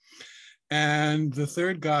it. And the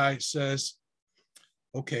third guy says,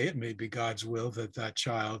 okay, it may be God's will that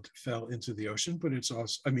child fell into the ocean, but it's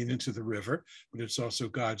also, into the river, but it's also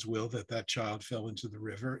God's will that child fell into the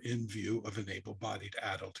river in view of an able-bodied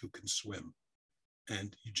adult who can swim.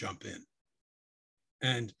 And you jump in.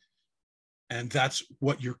 And that's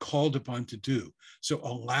what you're called upon to do. So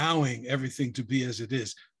allowing everything to be as it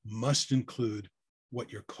is must include what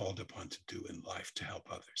you're called upon to do in life to help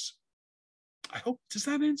others. I hope, does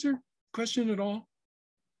that answer the question at all?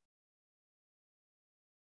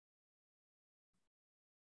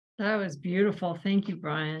 That was beautiful. Thank you,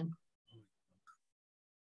 Brian.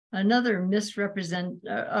 Another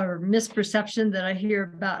misperception that I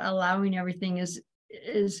hear about allowing everything is,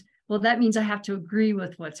 well, that means I have to agree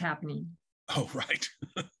with what's happening. Oh, right.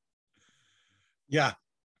 Yeah,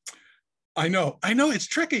 I know it's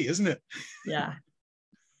tricky, isn't it? Yeah.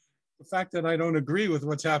 The fact that I don't agree with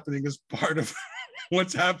what's happening is part of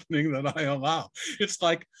what's happening that I allow. It's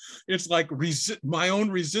like my own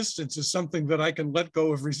resistance is something that I can let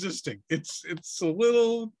go of resisting. It's a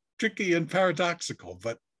little tricky and paradoxical,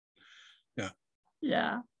 but yeah.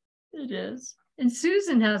 Yeah, it is. And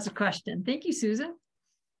Susan has a question. Thank you, Susan.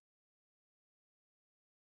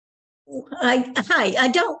 Hi, I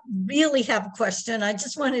don't really have a question. I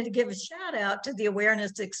just wanted to give a shout out to the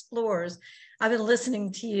Awareness Explorers. I've been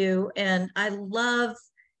listening to you and I love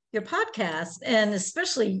your podcast and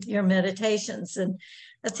especially your meditations. And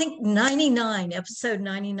I think episode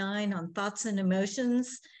 99 on thoughts and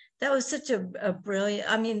emotions, that was such a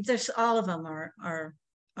brilliant, there's all of them are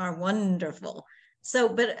wonderful. So,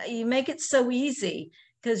 but you make it so easy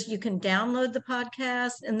because you can download the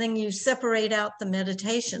podcast and then you separate out the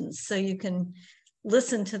meditations so you can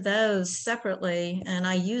listen to those separately, and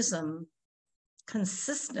I use them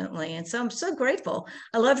consistently. And so I'm so grateful.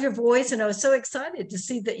 I love your voice and I was so excited to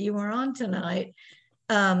see that you were on tonight.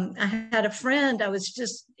 I had a friend, I was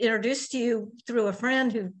just introduced to you through a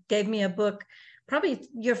friend who gave me a book, probably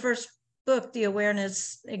your first book, The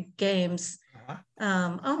Awareness Games.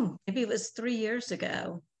 Maybe it was 3 years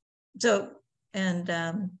ago. So, and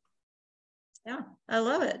yeah, I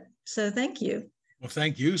love it. So thank you. Well,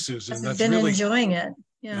 thank you, Susan. I've That's been really enjoying it.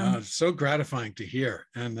 Yeah. it's so gratifying to hear.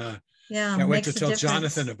 And Yeah. can't wait to makes a tell difference.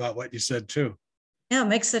 Jonathan about what you said too. Yeah, it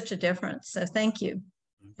makes such a difference. So thank you.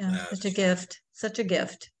 Yeah, Glad. such a gift. Such a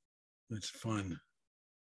gift. It's fun.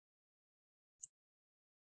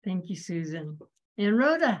 Thank you, Susan. And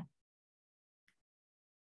Rhoda.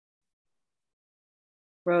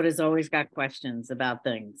 Rhoda's always got questions about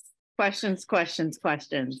things. Questions, questions,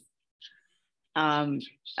 questions.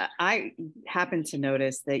 I happened to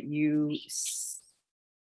notice that you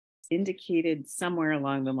indicated somewhere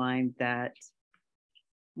along the line that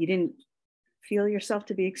you didn't feel yourself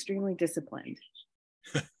to be extremely disciplined.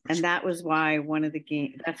 And that was why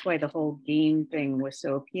that's why the whole game thing was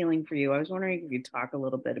so appealing for you. I was wondering if you could talk a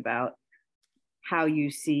little bit about how you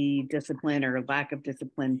see discipline or lack of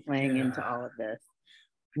discipline playing into all of this.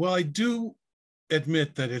 Well, I do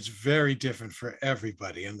admit that it's very different for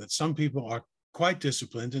everybody, and that some people are quite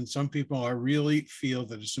disciplined and some people are really feel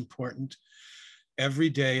that it's important every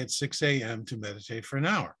day at 6 a.m. to meditate for an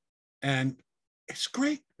hour. And it's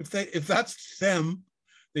great. If that's them,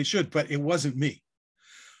 they should, but it wasn't me.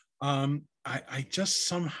 I just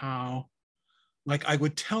somehow, like, I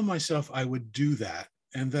would tell myself I would do that,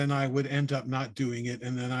 and then I would end up not doing it,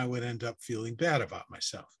 and then I would end up feeling bad about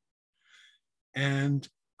myself. And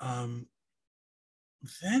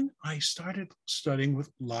then I started studying with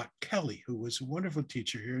Lot Kelly, who was a wonderful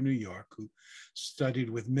teacher here in New York, who studied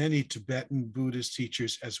with many Tibetan Buddhist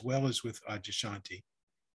teachers as well as with Adyashanti.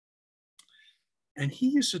 And he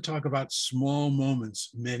used to talk about small moments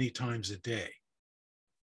many times a day.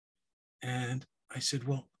 And I said,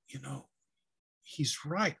 well, you know, he's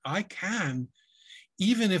right. I can,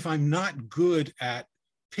 even if I'm not good at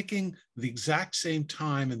picking the exact same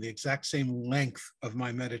time and the exact same length of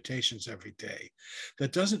my meditations every day,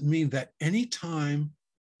 that doesn't mean that anytime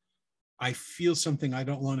I feel something I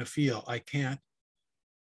don't want to feel, I can't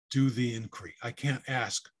do the inquiry. I can't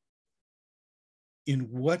ask,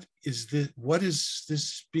 what is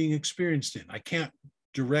this being experienced in? I can't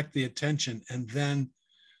direct the attention and then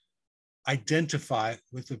identify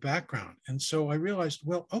with the background. And so I realized,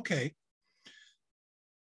 well, okay,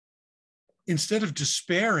 instead of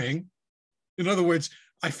despairing, in other words,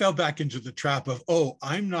 I fell back into the trap of, oh,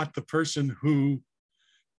 I'm not the person who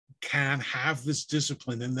can have this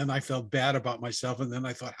discipline. And then I felt bad about myself. And then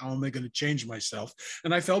I thought, how am I going to change myself?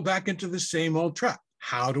 And I fell back into the same old trap.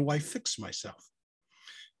 How do I fix myself?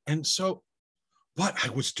 And so, but I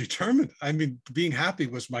was determined. I mean, being happy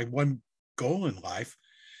was my one goal in life.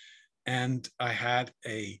 And I had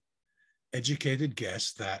a educated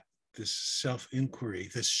guess that this self-inquiry,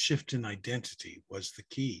 this shift in identity was the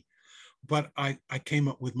key. But I came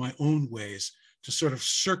up with my own ways to sort of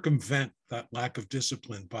circumvent that lack of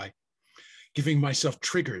discipline by giving myself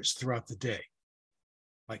triggers throughout the day.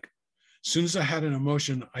 Like, as soon as I had an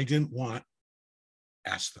emotion I didn't want,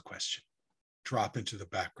 ask the question, drop into the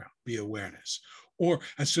background, be awareness. Or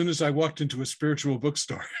as soon as I walked into a spiritual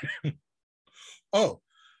bookstore, oh,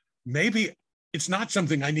 maybe it's not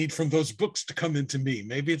something I need from those books to come into me.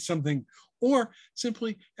 Maybe it's something, or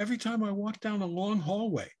simply every time I walk down a long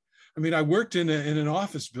hallway. I mean, I worked in an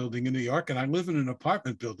office building in New York, and I live in an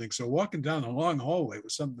apartment building. So walking down a long hallway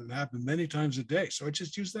was something that happened many times a day. So I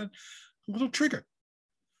just used that little trigger.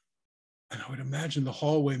 And I would imagine the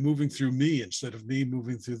hallway moving through me instead of me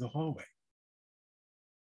moving through the hallway.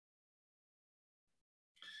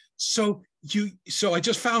 So I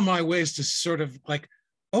just found my ways to sort of like,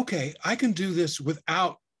 okay, I can do this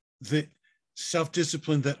without the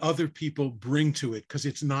self-discipline that other people bring to it, because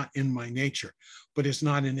it's not in my nature, but it's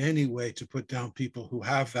not in any way to put down people who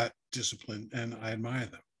have that discipline, and I admire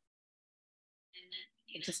them.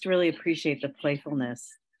 I just really appreciate the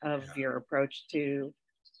playfulness of your approach to,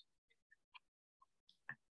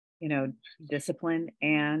 you know, discipline.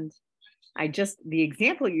 And the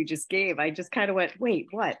example you just gave, I just kind of went, wait,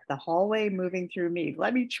 what? The hallway moving through me.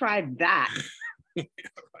 Let me try that. Yeah,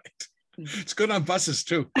 right. It's good on buses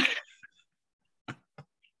too.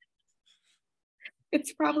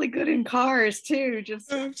 It's probably good in cars too.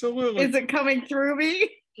 Just absolutely. Is it coming through me?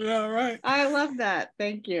 Yeah, right. I love that.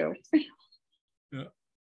 Thank you. Yeah.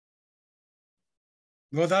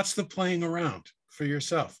 Well, that's the playing around for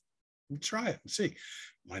yourself. You try it and see. It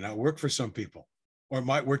might not work for some people, or it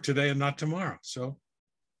might work today and not tomorrow. So,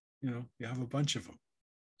 you know, you have a bunch of them.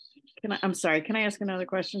 I'm sorry, can I ask another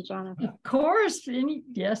question, Jonathan? Of course.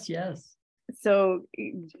 Yes. So,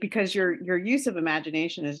 because your use of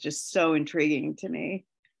imagination is just so intriguing to me,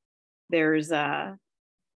 there's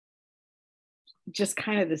just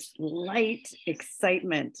kind of this light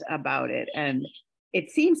excitement about it. And it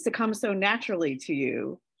seems to come so naturally to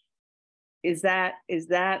you. Is that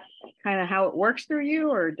kind of how it works through you,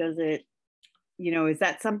 or does it, you know, is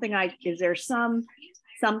that something is there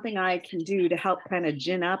something I can do to help kind of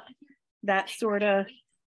gin up that sort of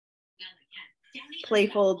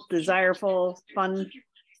playful, desireful, fun?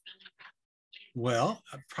 Well,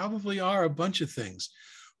 probably are a bunch of things.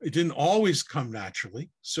 It didn't always come naturally,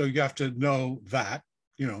 so you have to know that,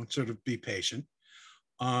 you know, sort of be patient.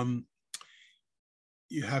 You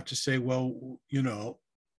have to say, well, you know,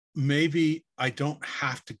 maybe I don't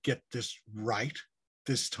have to get this right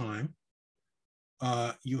this time.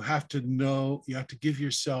 You have to know, you have to give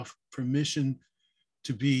yourself permission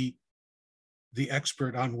to be the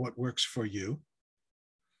expert on what works for you.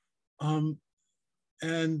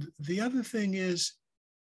 And the other thing is,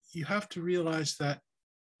 you have to realize that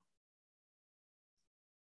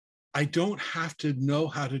I don't have to know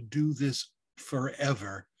how to do this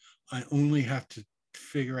forever. I only have to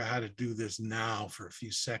figure out how to do this now for a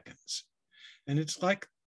few seconds. And it's like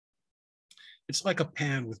a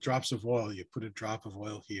pan with drops of oil. You put a drop of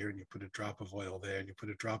oil here, and you put a drop of oil there, and you put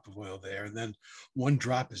a drop of oil there, and then one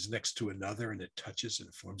drop is next to another, and it touches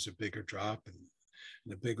and forms a bigger drop and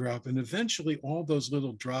a bigger drop. And eventually all those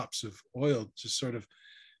little drops of oil just sort of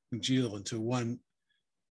congeal into one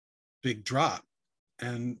big drop.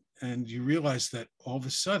 And you realize that all of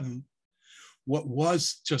a sudden, what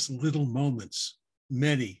was just little moments,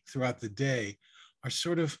 many throughout the day, are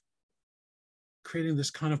sort of creating this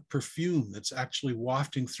kind of perfume that's actually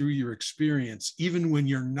wafting through your experience, even when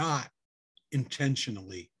you're not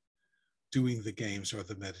intentionally doing the games or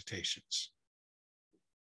the meditations.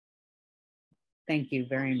 Thank you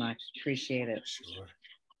very much. Appreciate it. Sure.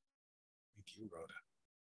 Thank you, Rhoda.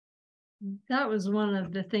 That was one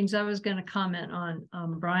of the things I was going to comment on,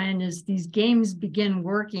 Brian, is these games begin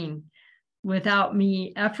working without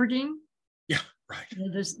me efforting. Yeah, right.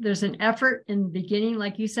 You know, there's an effort in the beginning,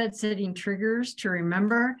 like you said, setting triggers to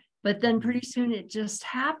remember, but then pretty soon it just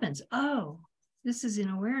happens. Oh, this is in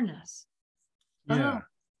awareness. Yeah.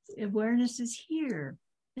 Oh, awareness is here.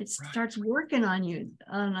 It starts working on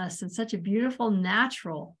us in such a beautiful,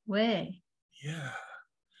 natural way. Yeah.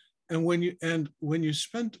 And when you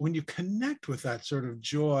connect with that sort of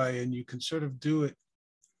joy, and you can sort of do it,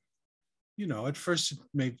 you know, at first it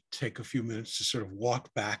may take a few minutes to sort of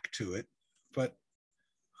walk back to it, but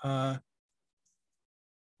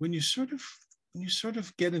when you sort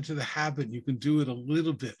of get into the habit, and you can do it a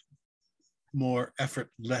little bit more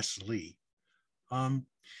effortlessly,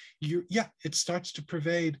 it starts to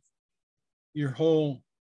pervade your whole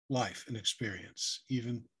life and experience,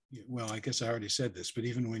 even, well, I guess I already said this, but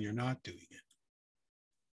even when you're not doing it.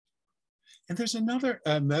 And there's another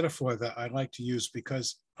metaphor that I like to use,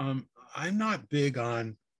 because I'm not big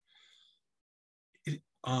on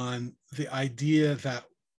the idea that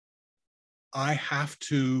I have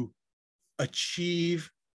to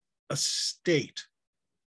achieve a state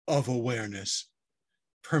of awareness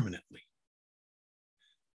permanently.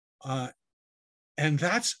 And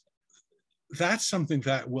that's something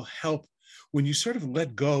that will help when you sort of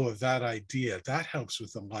let go of that idea. That helps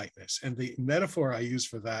with the lightness. And the metaphor I use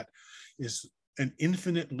for that is an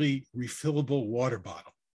infinitely refillable water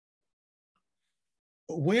bottle.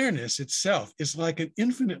 Awareness itself is like an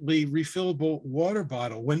infinitely refillable water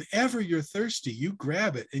bottle. Whenever you're thirsty, you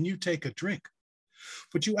grab it and you take a drink.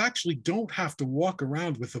 But you actually don't have to walk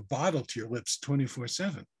around with a bottle to your lips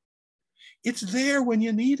 24/7. It's there when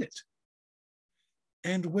you need it.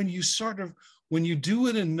 And when you do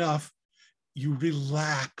it enough, you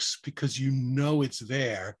relax because you know it's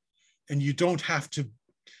there, and you don't have to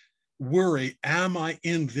worry, am I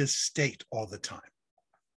in this state all the time?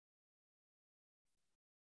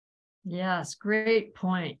 Yes, great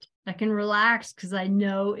point. I can relax because I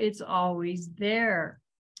know it's always there.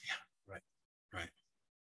 Yeah, right.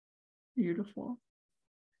 Beautiful.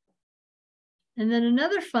 And then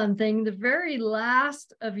another fun thing, the very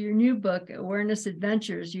last of your new book, Awareness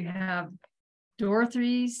Adventures, you have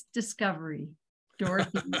Dorothy's Discovery.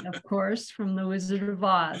 Dorothy, of course, from The Wizard of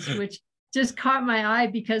Oz, which just caught my eye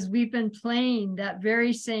because we've been playing that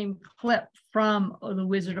very same clip from The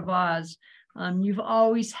Wizard of Oz. You've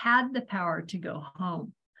always had the power to go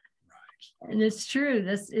home. Right. And it's true.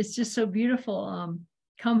 It's just so beautiful.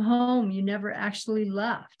 Come home, you never actually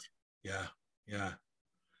left. Yeah.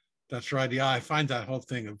 That's right. Yeah, I find that whole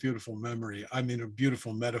thing a beautiful memory. I mean, a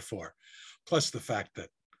beautiful metaphor. Plus the fact that,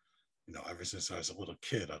 you know, ever since I was a little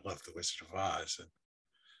kid, I loved The Wizard of Oz.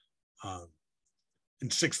 And in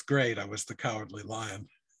 6th grade, I was the Cowardly Lion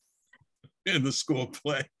in the school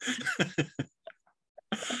play.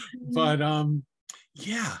 But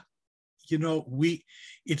yeah, you know,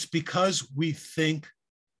 it's because we think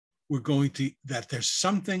that there's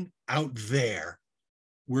something out there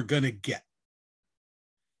we're going to get.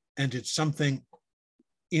 And it's something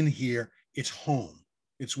in here, it's home.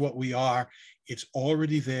 It's what we are. It's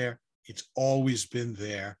already there. It's always been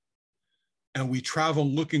there. And we travel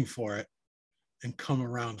looking for it and come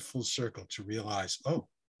around full circle to realize, oh,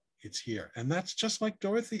 it's here. And that's just like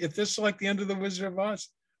Dorothy. It's just like the end of The Wizard of Oz,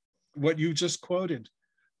 what you just quoted,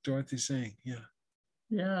 Dorothy saying, yeah.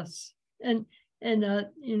 Yes. And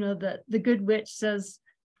you know, the good witch says,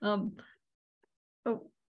 oh,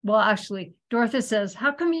 well, actually, Dorothy says,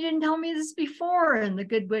 how come you didn't tell me this before? And the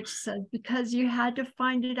good witch says, because you had to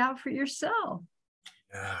find it out for yourself.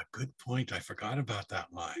 Yeah, good point. I forgot about that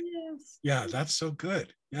line. Yes. Yeah, that's so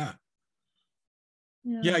good. Yeah.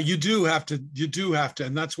 Yeah. Yeah, you do have to,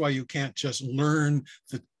 and that's why you can't just learn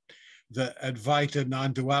the Advaita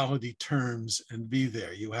non-duality terms and be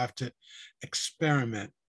there. You have to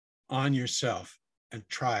experiment on yourself and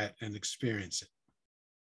try it and experience it.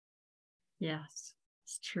 Yes,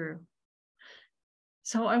 it's true.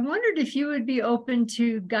 So I wondered if you would be open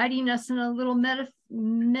to guiding us in a little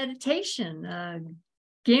meditation,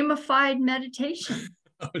 gamified meditation.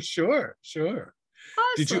 Oh, sure.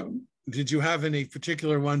 Awesome. Did you have any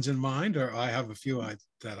particular ones in mind, or I have a few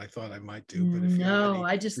that I thought I might do? But if you have any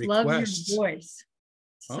I just requests, love your voice.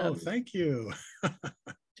 So, thank you.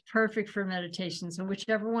 It's perfect for meditation. So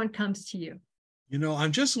whichever one comes to you. You know,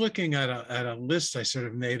 I'm just looking at a list I sort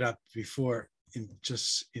of made up before,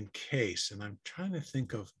 just in case, and I'm trying to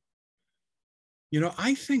think of. You know,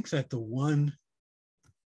 I think that the one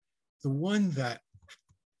that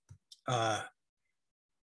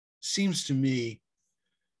seems to me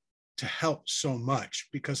to help so much,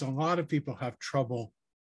 because a lot of people have trouble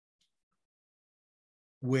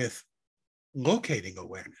with locating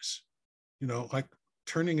awareness, you know, like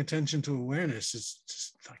turning attention to awareness is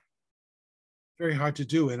just like very hard to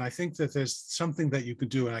do. And I think that there's something that you could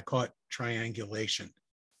do, and I call it triangulation,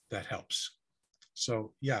 that helps.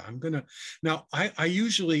 So yeah, now I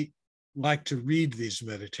usually like to read these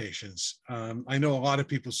meditations. I know a lot of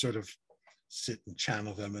people sort of sit and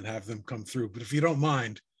channel them and have them come through, but if you don't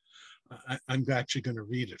mind, I'm actually going to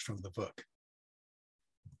read it from the book.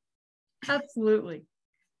 Absolutely.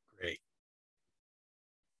 Great.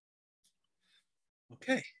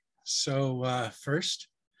 Okay, so first,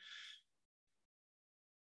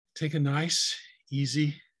 take a nice,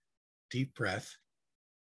 easy, deep breath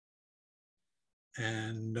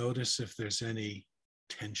and notice if there's any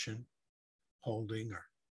tension, holding, or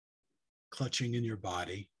clutching in your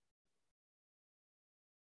body.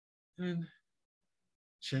 And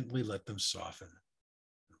gently let them soften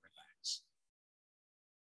and relax.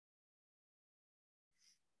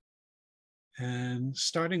 And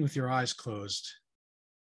starting with your eyes closed,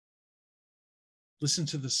 listen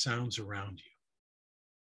to the sounds around you.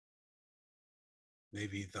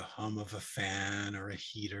 Maybe the hum of a fan or a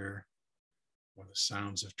heater, or the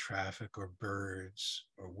sounds of traffic or birds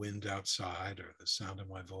or wind outside, or the sound of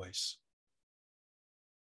my voice.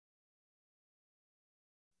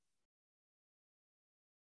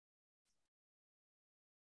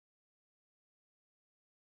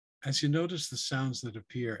 As you notice the sounds that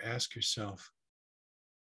appear, ask yourself,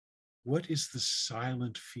 what is the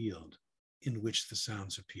silent field in which the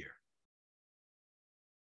sounds appear?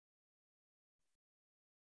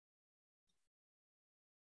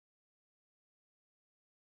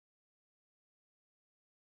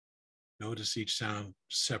 Notice each sound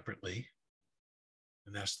separately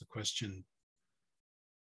and ask the question,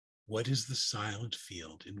 what is the silent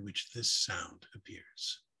field in which this sound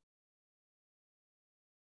appears?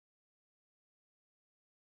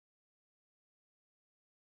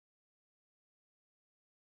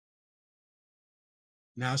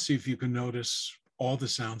 Now see if you can notice all the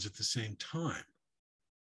sounds at the same time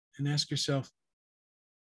and ask yourself,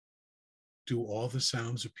 do all the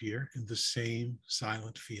sounds appear in the same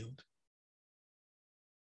silent field?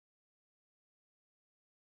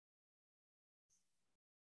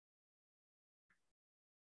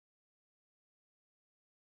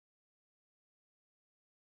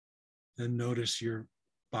 Then notice your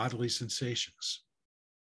bodily sensations,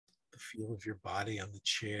 the feel of your body on the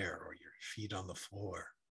chair or your feet on the floor.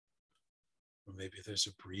 Or maybe there's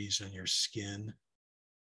a breeze on your skin,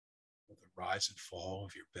 or the rise and fall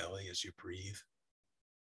of your belly as you breathe.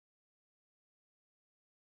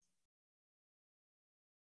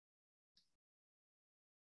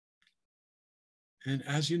 And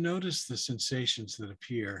as you notice the sensations that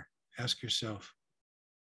appear, ask yourself,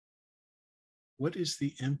 what is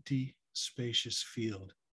the empty, spacious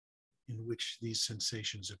field in which these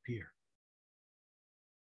sensations appear?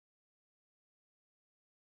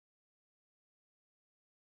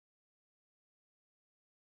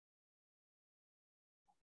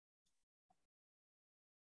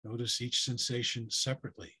 Notice each sensation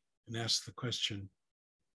separately and ask the question,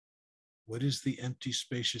 what is the empty,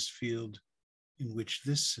 spacious field in which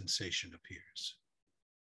this sensation appears?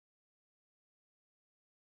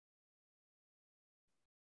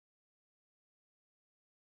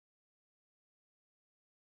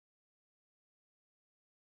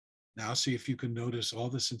 Now see if you can notice all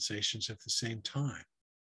the sensations at the same time.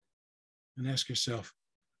 And ask yourself,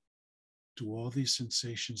 do all these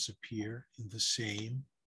sensations appear in the same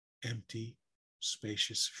empty,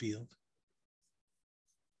 spacious field?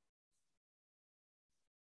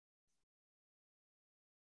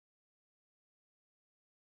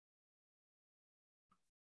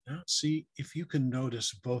 Now see if you can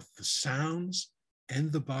notice both the sounds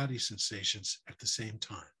and the body sensations at the same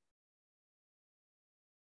time.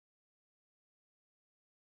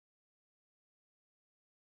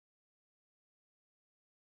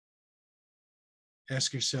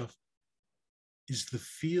 Ask yourself, is the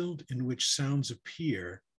field in which sounds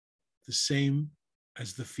appear the same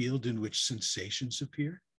as the field in which sensations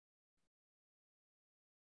appear?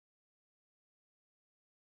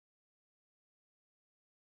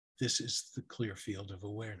 This is the clear field of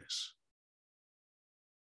awareness.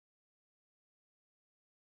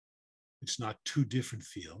 It's not two different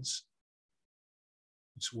fields.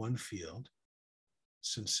 It's one field.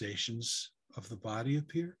 Sensations of the body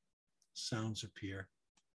appear, sounds appear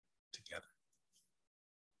together.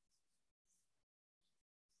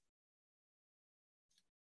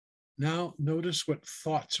 Now notice what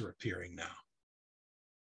thoughts are appearing now.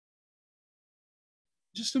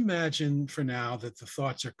 Just imagine for now that the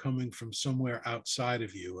thoughts are coming from somewhere outside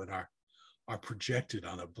of you and are projected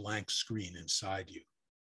on a blank screen inside you.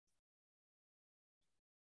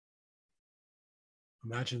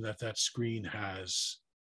 Imagine that that screen has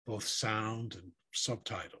both sound and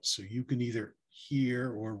subtitles, so you can either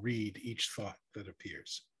hear or read each thought that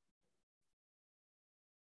appears.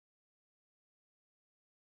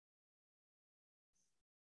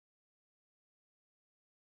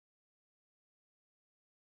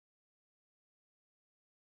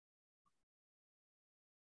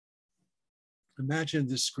 Imagine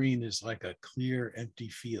the screen is like a clear, empty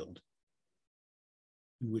field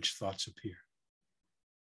in which thoughts appear.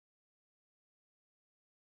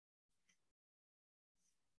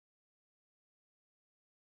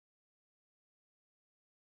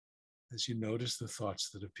 As you notice the thoughts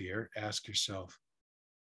that appear, ask yourself,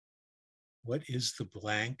 what is the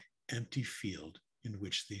blank, empty field in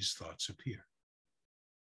which these thoughts appear?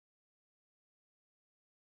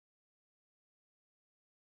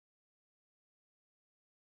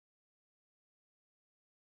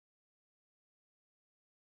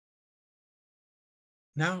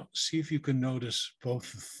 Now, see if you can notice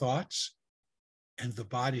both the thoughts and the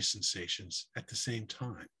body sensations at the same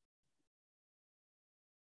time.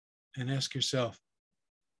 And ask yourself,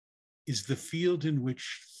 is the field in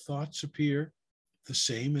which thoughts appear the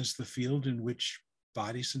same as the field in which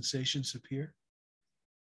body sensations appear?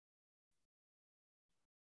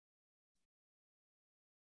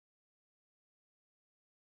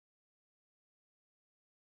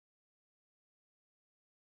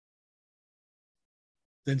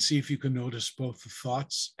 Then see if you can notice both the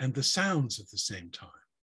thoughts and the sounds at the same time.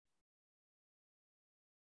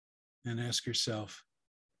 And ask yourself,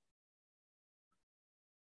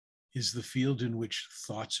 is the field in which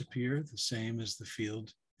thoughts appear the same as the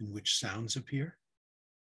field in which sounds appear?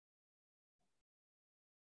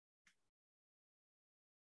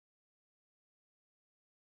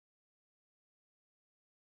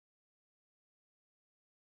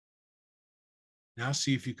 Now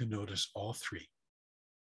see if you can notice all three: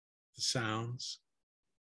 the sounds,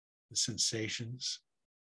 the sensations,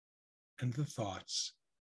 and the thoughts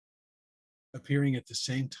appearing at the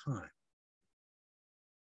same time.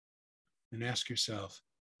 And ask yourself,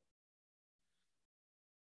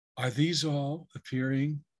 are these all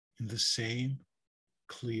appearing in the same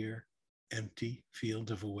clear, empty field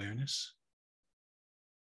of awareness?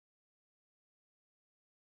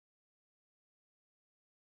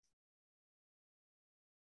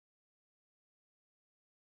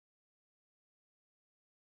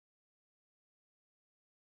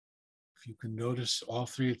 If you can notice all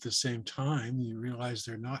three at the same time, you realize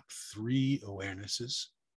they're not three awarenesses.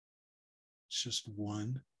 It's just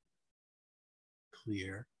one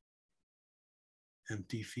clear,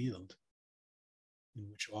 empty field in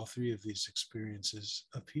which all three of these experiences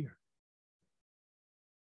appear.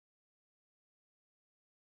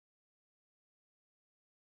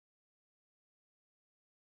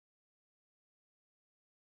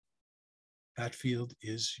 That field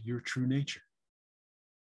is your true nature.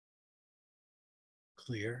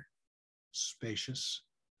 Clear, spacious,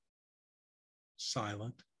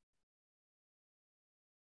 silent,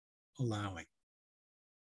 allowing.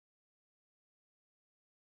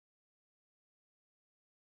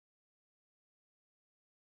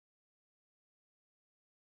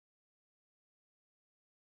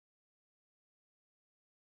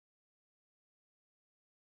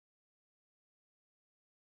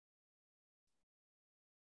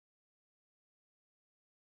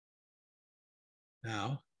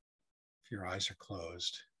 Now, if your eyes are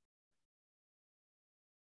closed,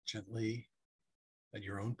 gently, at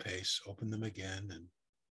your own pace, open them again and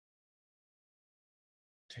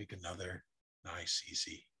take another nice,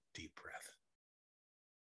 easy, deep breath.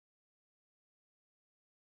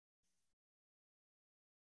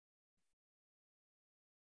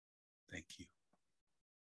 Thank you.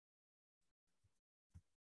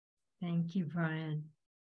 Thank you, Brian.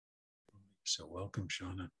 So welcome,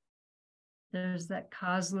 Shauna. There's that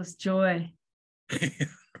causeless joy. Right.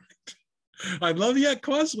 I love that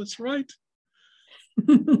causeless, right?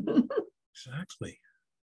 Exactly.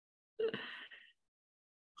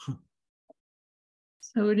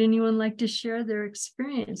 So would anyone like to share their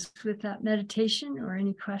experience with that meditation or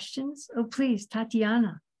any questions? Oh, please,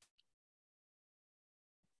 Tatiana.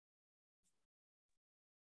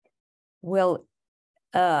 Well,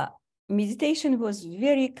 meditation was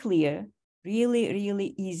very clear, really,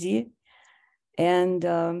 really easy. And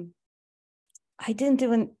I didn't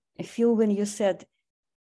even feel when you said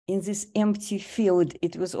in this empty field,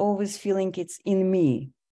 it was always feeling it's in me.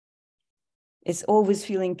 It's always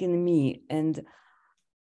feeling in me. And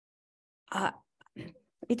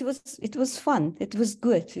it was fun. It was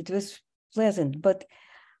good. It was pleasant. But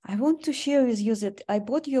I want to share with you that I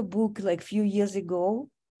bought your book like a few years ago,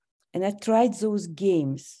 and I tried those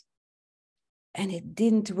games. And it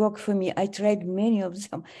didn't work for me. I tried many of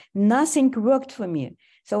them. Nothing worked for me.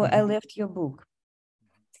 So I left your book.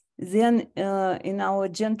 Then in our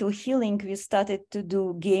Gentle Healing, we started to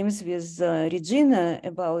do games with Regina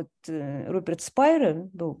about Rupert Spira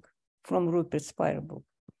book, from Rupert Spira book.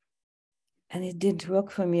 And it didn't work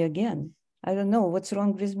for me again. I don't know what's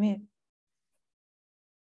wrong with me.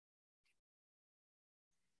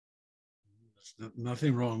 There's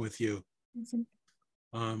nothing wrong with you.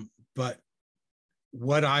 But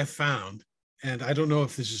what I found, and I don't know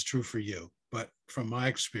if this is true for you, but from my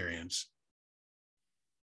experience,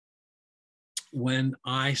 when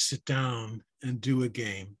I sit down and do a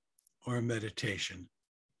game or a meditation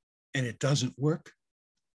and it doesn't work,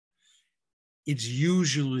 it's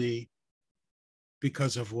usually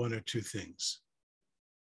because of one or two things.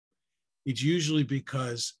 It's usually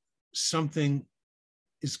because something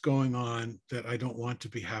is going on that I don't want to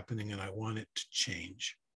be happening and I want it to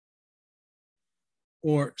change.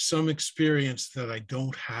 Or some experience that I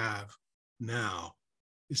don't have now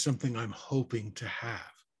is something I'm hoping to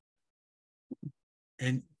have.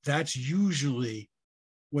 And that's usually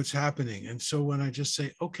what's happening. And so when I just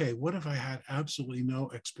say, okay, what if I had absolutely no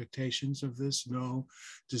expectations of this, no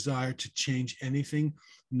desire to change anything,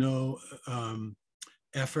 no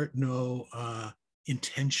effort, no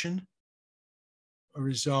intention, a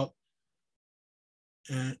result,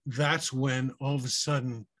 and that's when all of a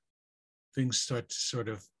sudden things start to sort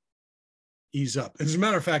of ease up. As a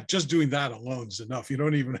matter of fact, just doing that alone is enough. You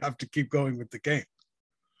don't even have to keep going with the game.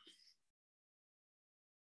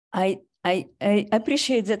 I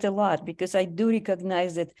appreciate that a lot, because I do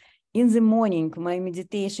recognize that in the morning, my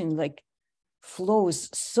meditation like flows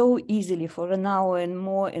so easily for an hour and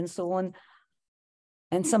more and so on.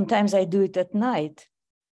 And sometimes I do it at night.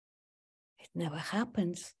 It never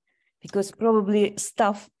happens because probably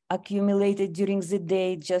stuff accumulated during the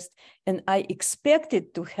day and I expect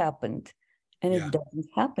it to happen and it doesn't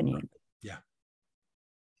happening. Yeah.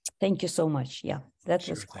 Thank you so much. Yeah, that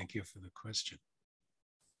Sure, was cool. thank you for the question.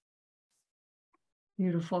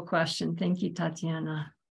 Beautiful question. Thank you,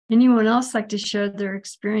 Tatiana. Anyone else like to share their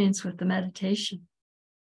experience with the meditation?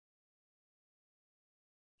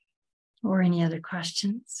 Or any other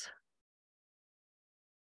questions?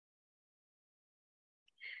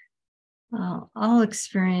 I'll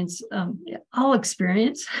experience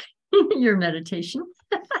your meditation.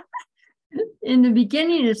 In the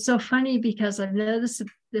beginning, it's so funny because I've noticed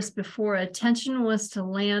this before. Attention wants to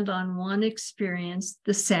land on one experience,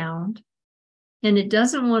 the sound, and it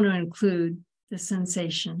doesn't want to include the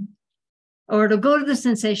sensation. Or it'll go to the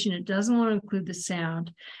sensation, it doesn't want to include the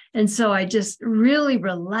sound. And so I just really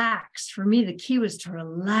relaxed. For me, the key was to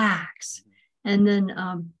relax. And then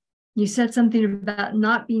you said something about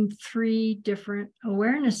not being three different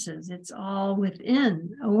awarenesses. It's all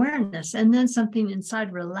within awareness. And then something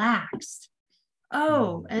inside relaxed.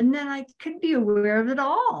 Oh, and then I could be aware of it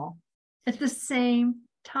all at the same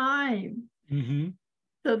time. Mm-hmm.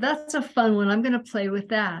 So that's a fun one. I'm going to play with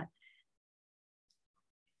that.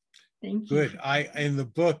 Thank you. Good. In the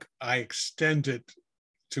book, I extend it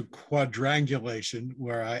to quadrangulation,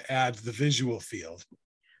 where I add the visual field.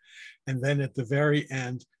 And then at the very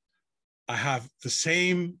end, I have the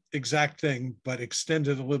same exact thing, but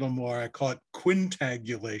extended a little more. I call it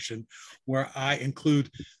quintangulation, where I include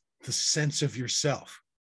the sense of yourself,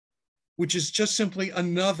 which is just simply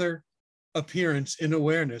another appearance in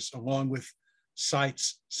awareness, along with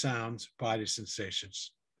sights, sounds, body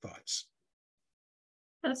sensations, thoughts.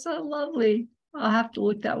 That's so lovely. I'll have to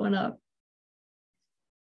look that one up.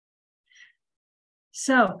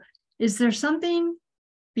 So, is there something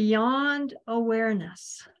beyond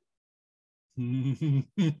awareness?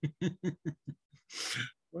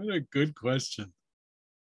 What a good question.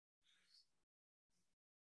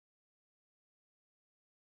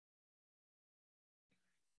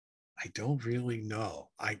 I don't really know.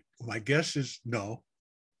 My guess is no.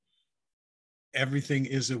 Everything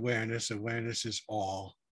is awareness. Awareness is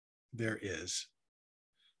all there is.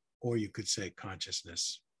 Or you could say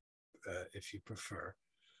consciousness, if you prefer.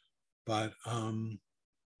 But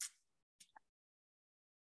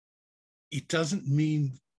it doesn't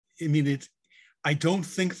mean, I don't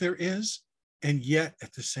think there is. And yet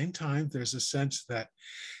at the same time, there's a sense that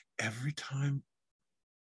every time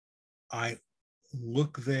I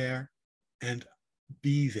look there and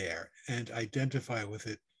be there and identify with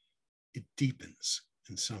it, it deepens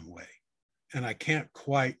in some way. And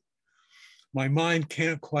my mind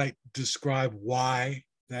can't quite describe why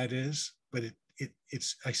that is, but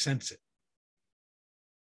it's I sense it.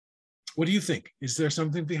 What do you think? Is there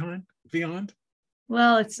something beyond?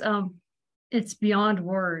 Well, it's beyond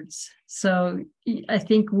words. So I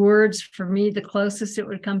think words, for me, the closest it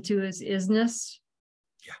would come to is isness.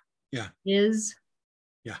 Yeah. Is.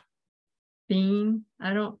 Yeah. Being.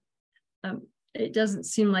 It doesn't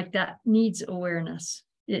seem like that needs awareness.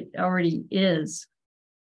 It already is.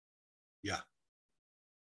 Yeah.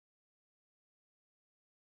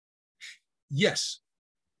 Yes,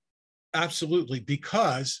 absolutely.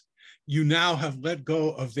 Because you now have let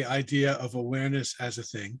go of the idea of awareness as a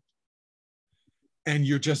thing, and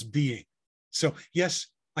you're just being. So yes,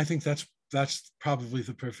 I think that's probably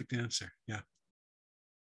the perfect answer. Yeah.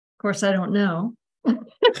 Of course, I don't know. Well,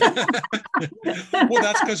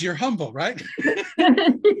 that's because you're humble, right?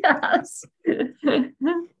 Yes.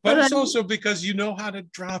 But it's also because you know how to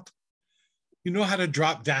drop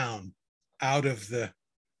down out of the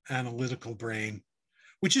analytical brain,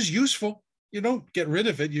 which is useful. You don't get rid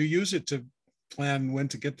of it. You use it to plan when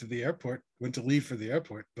to get to the airport, when to leave for the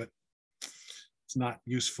airport, but it's not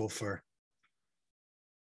useful for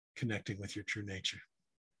connecting with your true nature.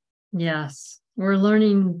 Yes. We're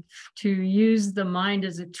learning to use the mind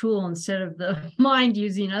as a tool instead of the mind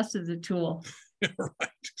using us as a tool. Right,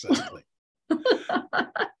 exactly.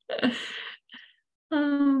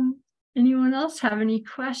 Anyone else have any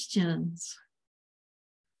questions?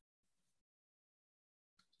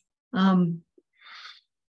 I'm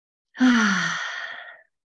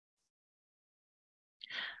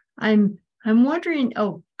wondering.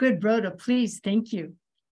 Oh, good, Rhoda, please. Thank you.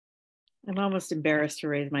 I'm almost embarrassed to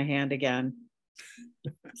raise my hand again.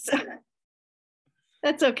 So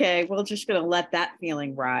that's okay. We're just going to let that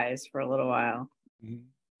feeling rise for a little while.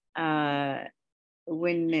 Mm-hmm.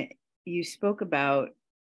 When you spoke about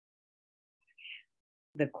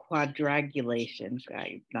the quadrangulation,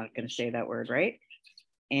 I'm not going to say that word, right?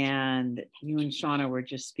 And you and Shauna were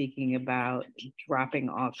just speaking about dropping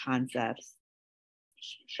all concepts.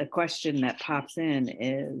 The question that pops in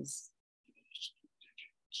is,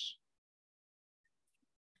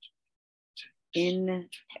 in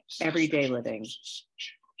everyday living,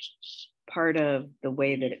 part of the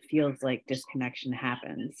way that it feels like disconnection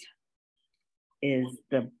happens is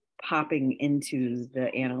the popping into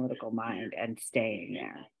the analytical mind and staying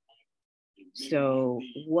there. So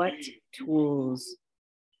what tools,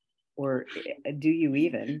 or do you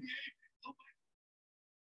even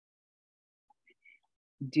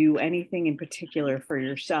do anything in particular for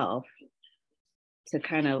yourself to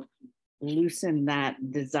kind of loosen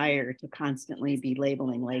that desire to constantly be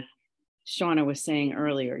labeling? Like Shauna was saying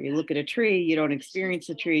earlier, you look at a tree, you don't experience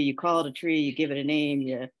the tree, you call it a tree, you give it a name,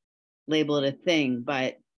 you label it a thing,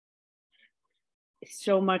 but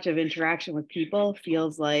so much of interaction with people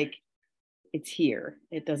feels like it's here.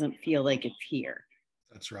 It doesn't feel like it's here.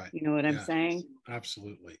 That's right. You know what I'm saying?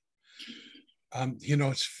 Absolutely.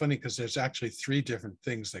 It's funny because there's actually 3 different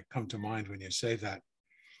things that come to mind when you say that.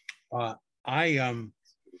 I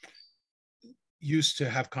used to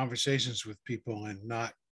have conversations with people and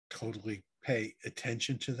not totally pay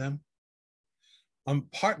attention to them.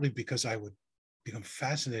 Partly because I would become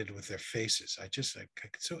fascinated with their faces. I get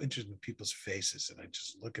so interested in people's faces, and I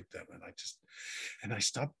just look at them, and I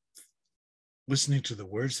stop listening to the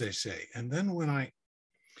words they say. And then when I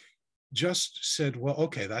just said, well,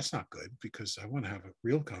 okay, that's not good, because I want to have a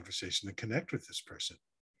real conversation and connect with this person.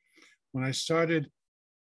 When I started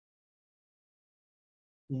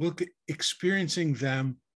experiencing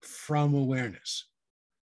them from awareness.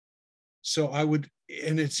 So I would,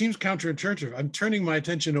 and it seems counterintuitive, I'm turning my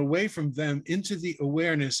attention away from them into the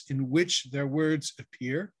awareness in which their words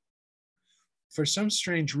appear. For some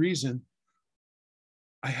strange reason,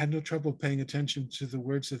 I had no trouble paying attention to the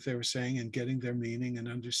words that they were saying and getting their meaning and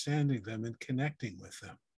understanding them and connecting with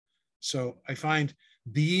them. So I find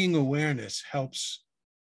being awareness helps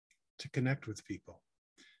to connect with people.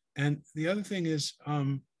 And the other thing is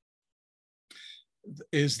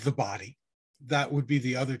the body. That would be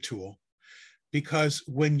the other tool. Because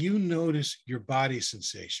when you notice your body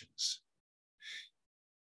sensations,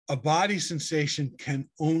 a body sensation can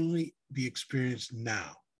only be experienced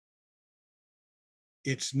now.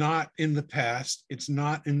 It's not in the past, it's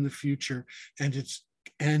not in the future, and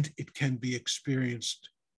it can be experienced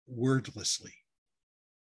wordlessly.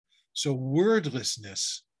 So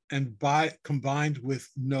wordlessness and combined with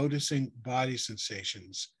noticing body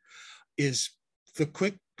sensations is the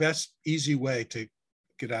quick, best, easy way to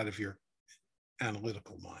get out of your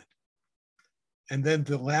analytical mind. And then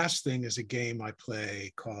the last thing is a game I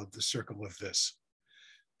play called The Circle of This.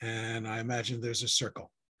 And I imagine there's a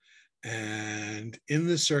circle. And in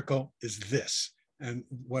the circle is this. And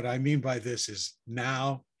what I mean by this is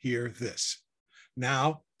now, here, this.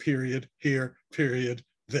 Now, period, here, period,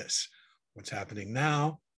 this. What's happening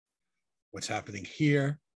now, what's happening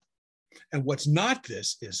here. And what's not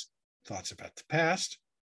this is thoughts about the past,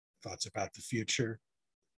 thoughts about the future.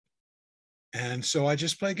 And so I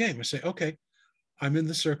just play a game. I say, okay, I'm in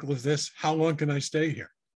the circle of this. How long can I stay here?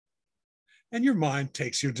 And your mind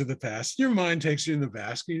takes you to the past. Your mind takes you in the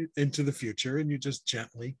past, into the future, and you just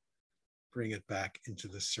gently bring it back into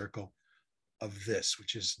the circle of this,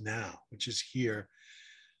 which is now, which is here.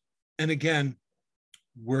 And again,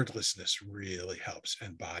 wordlessness really helps,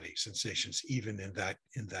 and body sensations, even in that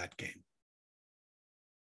game.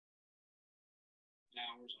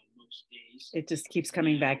 It just keeps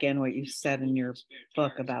coming back in what you said in your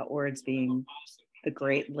book about words being the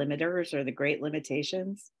great limiters or the great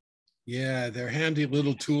limitations. Yeah, they're handy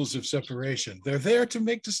little tools of separation. They're there to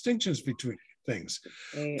make distinctions between things.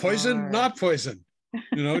 Poison, not poison,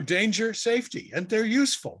 danger, safety, and they're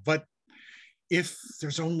useful. But if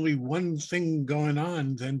there's only one thing going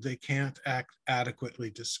on, then they can't adequately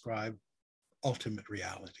describe ultimate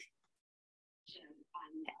reality.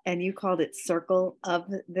 And you called it Circle of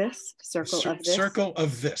This? Circle of This? Circle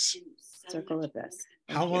of This. Circle of This.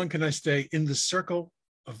 How long can I stay in the circle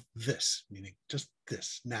of this, meaning just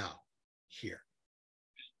this, now, here?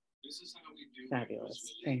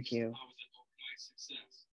 Fabulous. Thank you.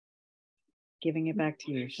 Giving it back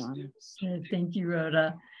to you, Shauna. Thank you,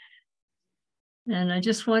 Rhoda. And I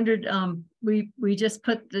just wondered, we just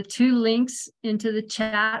put the 2 links into the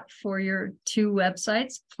chat for your 2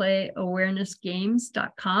 websites,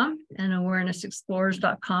 playawarenessgames.com and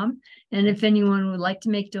awarenessexplorers.com. And if anyone would like to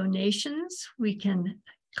make donations, we can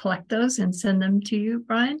collect those and send them to you,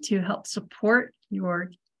 Brian, to help support your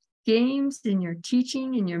games and your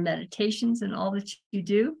teaching and your meditations and all that you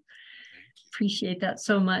do. Appreciate that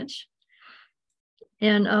so much.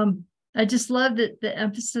 And I just love that the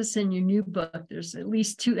emphasis in your new book. There's at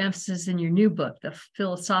least 2 emphases in your new book, the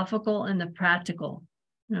philosophical and the practical.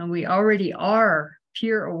 We already are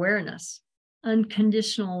pure awareness,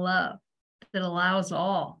 unconditional love that allows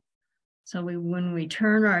all. So when we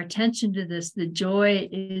turn our attention to this, the joy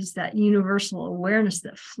is that universal awareness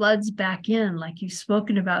that floods back in, like you've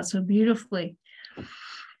spoken about so beautifully.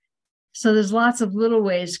 So there's lots of little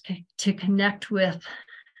ways to connect with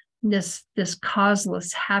this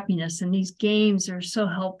causeless happiness, and these games are so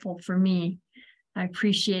helpful for me. I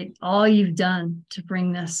appreciate all you've done to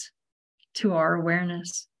bring this to our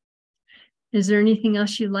awareness. Is there anything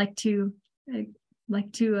else you'd like to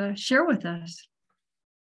share with us?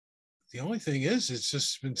 The only thing is, it's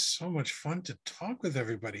just been so much fun to talk with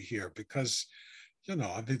everybody here, because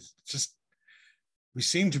we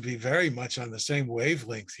seem to be very much on the same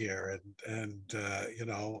wavelength here, and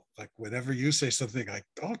like whenever you say something, I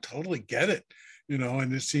totally get it,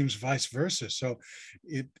 and it seems vice versa. So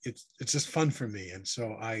it's just fun for me, and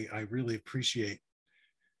so I really appreciate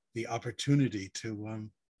the opportunity to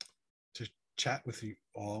chat with you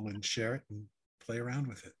all and share it and play around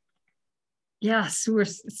with it. Yes, we're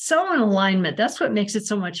so in alignment. That's what makes it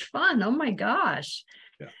so much fun. Oh my gosh.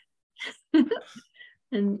 Yeah.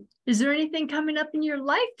 And is there anything coming up in your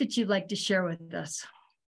life that you'd like to share with us?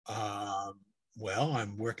 Well,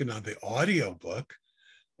 I'm working on the audio book,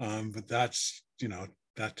 but that's,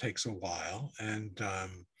 that takes a while. And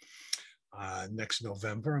next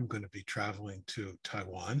November, I'm going to be traveling to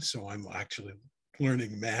Taiwan. So I'm actually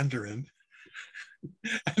learning Mandarin.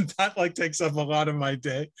 And that like takes up a lot of my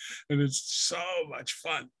day. And it's so much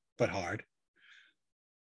fun, but hard.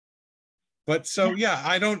 But so, yeah,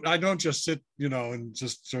 I don't just sit, and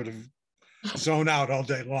just sort of zone out all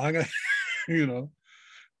day long,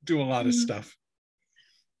 do a lot of stuff.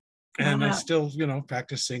 And I still,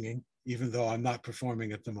 practice singing, even though I'm not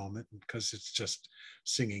performing at the moment, because it's just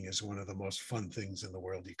singing is one of the most fun things in the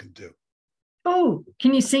world you can do. Oh,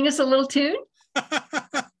 can you sing us a little tune?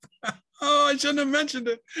 Oh, I shouldn't have mentioned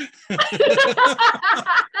it.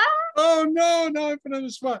 Oh, no, I put on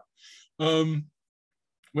the spot.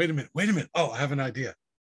 Wait a minute. Oh, I have an idea.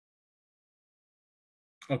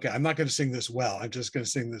 Okay, I'm not going to sing this well. I'm just going to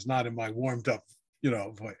sing this not in my warmed up,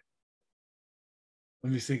 voice.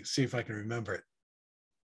 Let me see if I can remember it.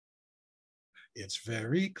 It's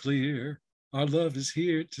very clear our love is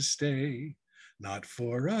here to stay, not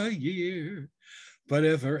for a year, but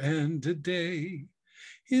ever and a day.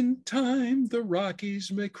 In time, the Rockies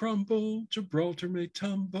may crumble, Gibraltar may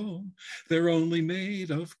tumble. They're only made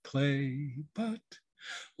of clay, but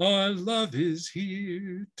our love is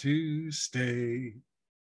here to stay.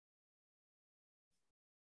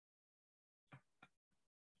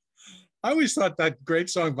 I always thought that great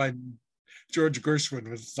song by George Gershwin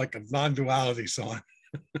was like a non-duality song.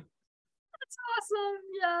 That's awesome.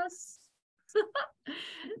 Yes.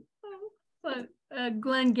 But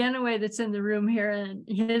Glenn Genoway, that's in the room here, and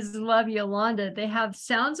his love Yolanda, they have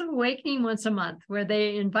Sounds of Awakening once a month where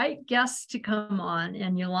they invite guests to come on,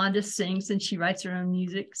 and Yolanda sings and she writes her own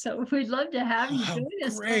music. So we'd love to have you join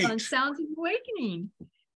us on Sounds of Awakening.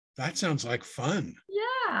 That sounds like fun.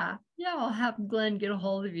 Yeah. I'll have Glenn get a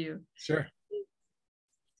hold of you. Sure.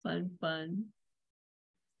 Fun.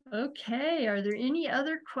 Okay. Are there any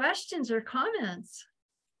other questions or comments?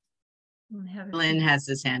 Glenn has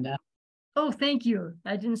his hand up. Oh, thank you.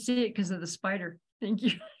 I didn't see it because of the spider. Thank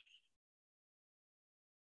you.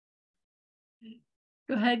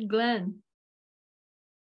 Go ahead, Glenn.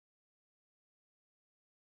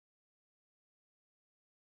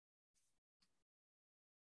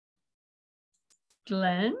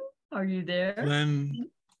 Glenn, are you there? Glenn.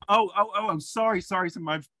 Oh, sorry. So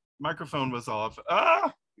my microphone was off.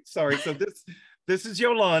 Sorry. So this is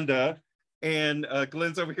Yolanda, and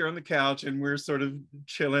Glenn's over here on the couch, and we're sort of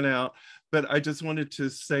chilling out. But I just wanted to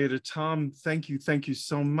say to Tom, thank you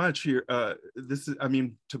so much. To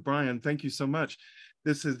Brian, thank you so much.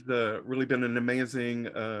 This has really been an amazing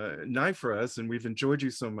night for us, and we've enjoyed you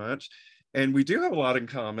so much. And we do have a lot in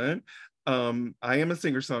common. I am a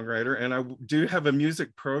singer-songwriter, and I do have a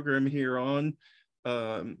music program here on,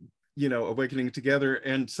 Awakening Together.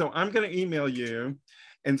 And so I'm going to email you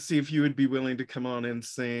and see if you would be willing to come on and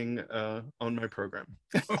sing on my program.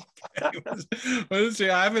 Okay. Well, let's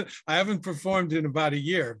see, I haven't performed in about a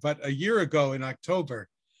year, but a year ago in October,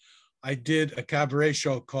 I did a cabaret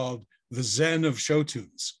show called The Zen of Show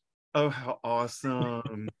Tunes. Oh, how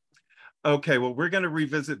awesome. Okay, well, we're going to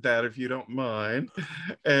revisit that if you don't mind.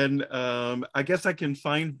 And I guess I can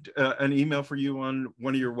find an email for you on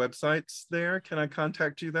one of your websites there. Can I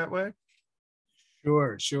contact you that way?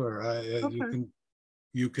 Sure. Okay.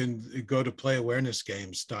 You can go to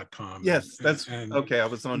playawarenessgames.com. Yes, that's okay. I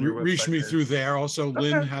was on your website. Reach me through there. Also, Okay.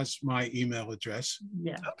 Lynn has my email address.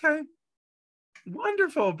 Yeah. Okay.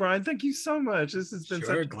 Wonderful, Brian. Thank you so much. This has been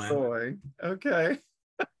such a joy. Okay.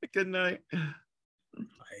 Good night.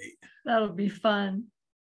 Bye. That'll be fun.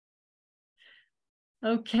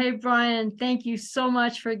 Okay, Brian, thank you so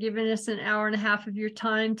much for giving us an hour and a half of your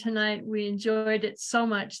time tonight. We enjoyed it so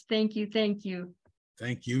much. Thank you. Thank you,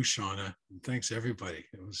 Shauna. And thanks, everybody.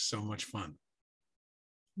 It was so much fun.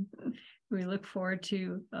 We look forward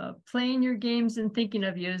to playing your games and thinking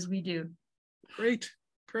of you as we do. Great.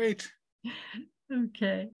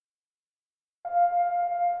 Okay.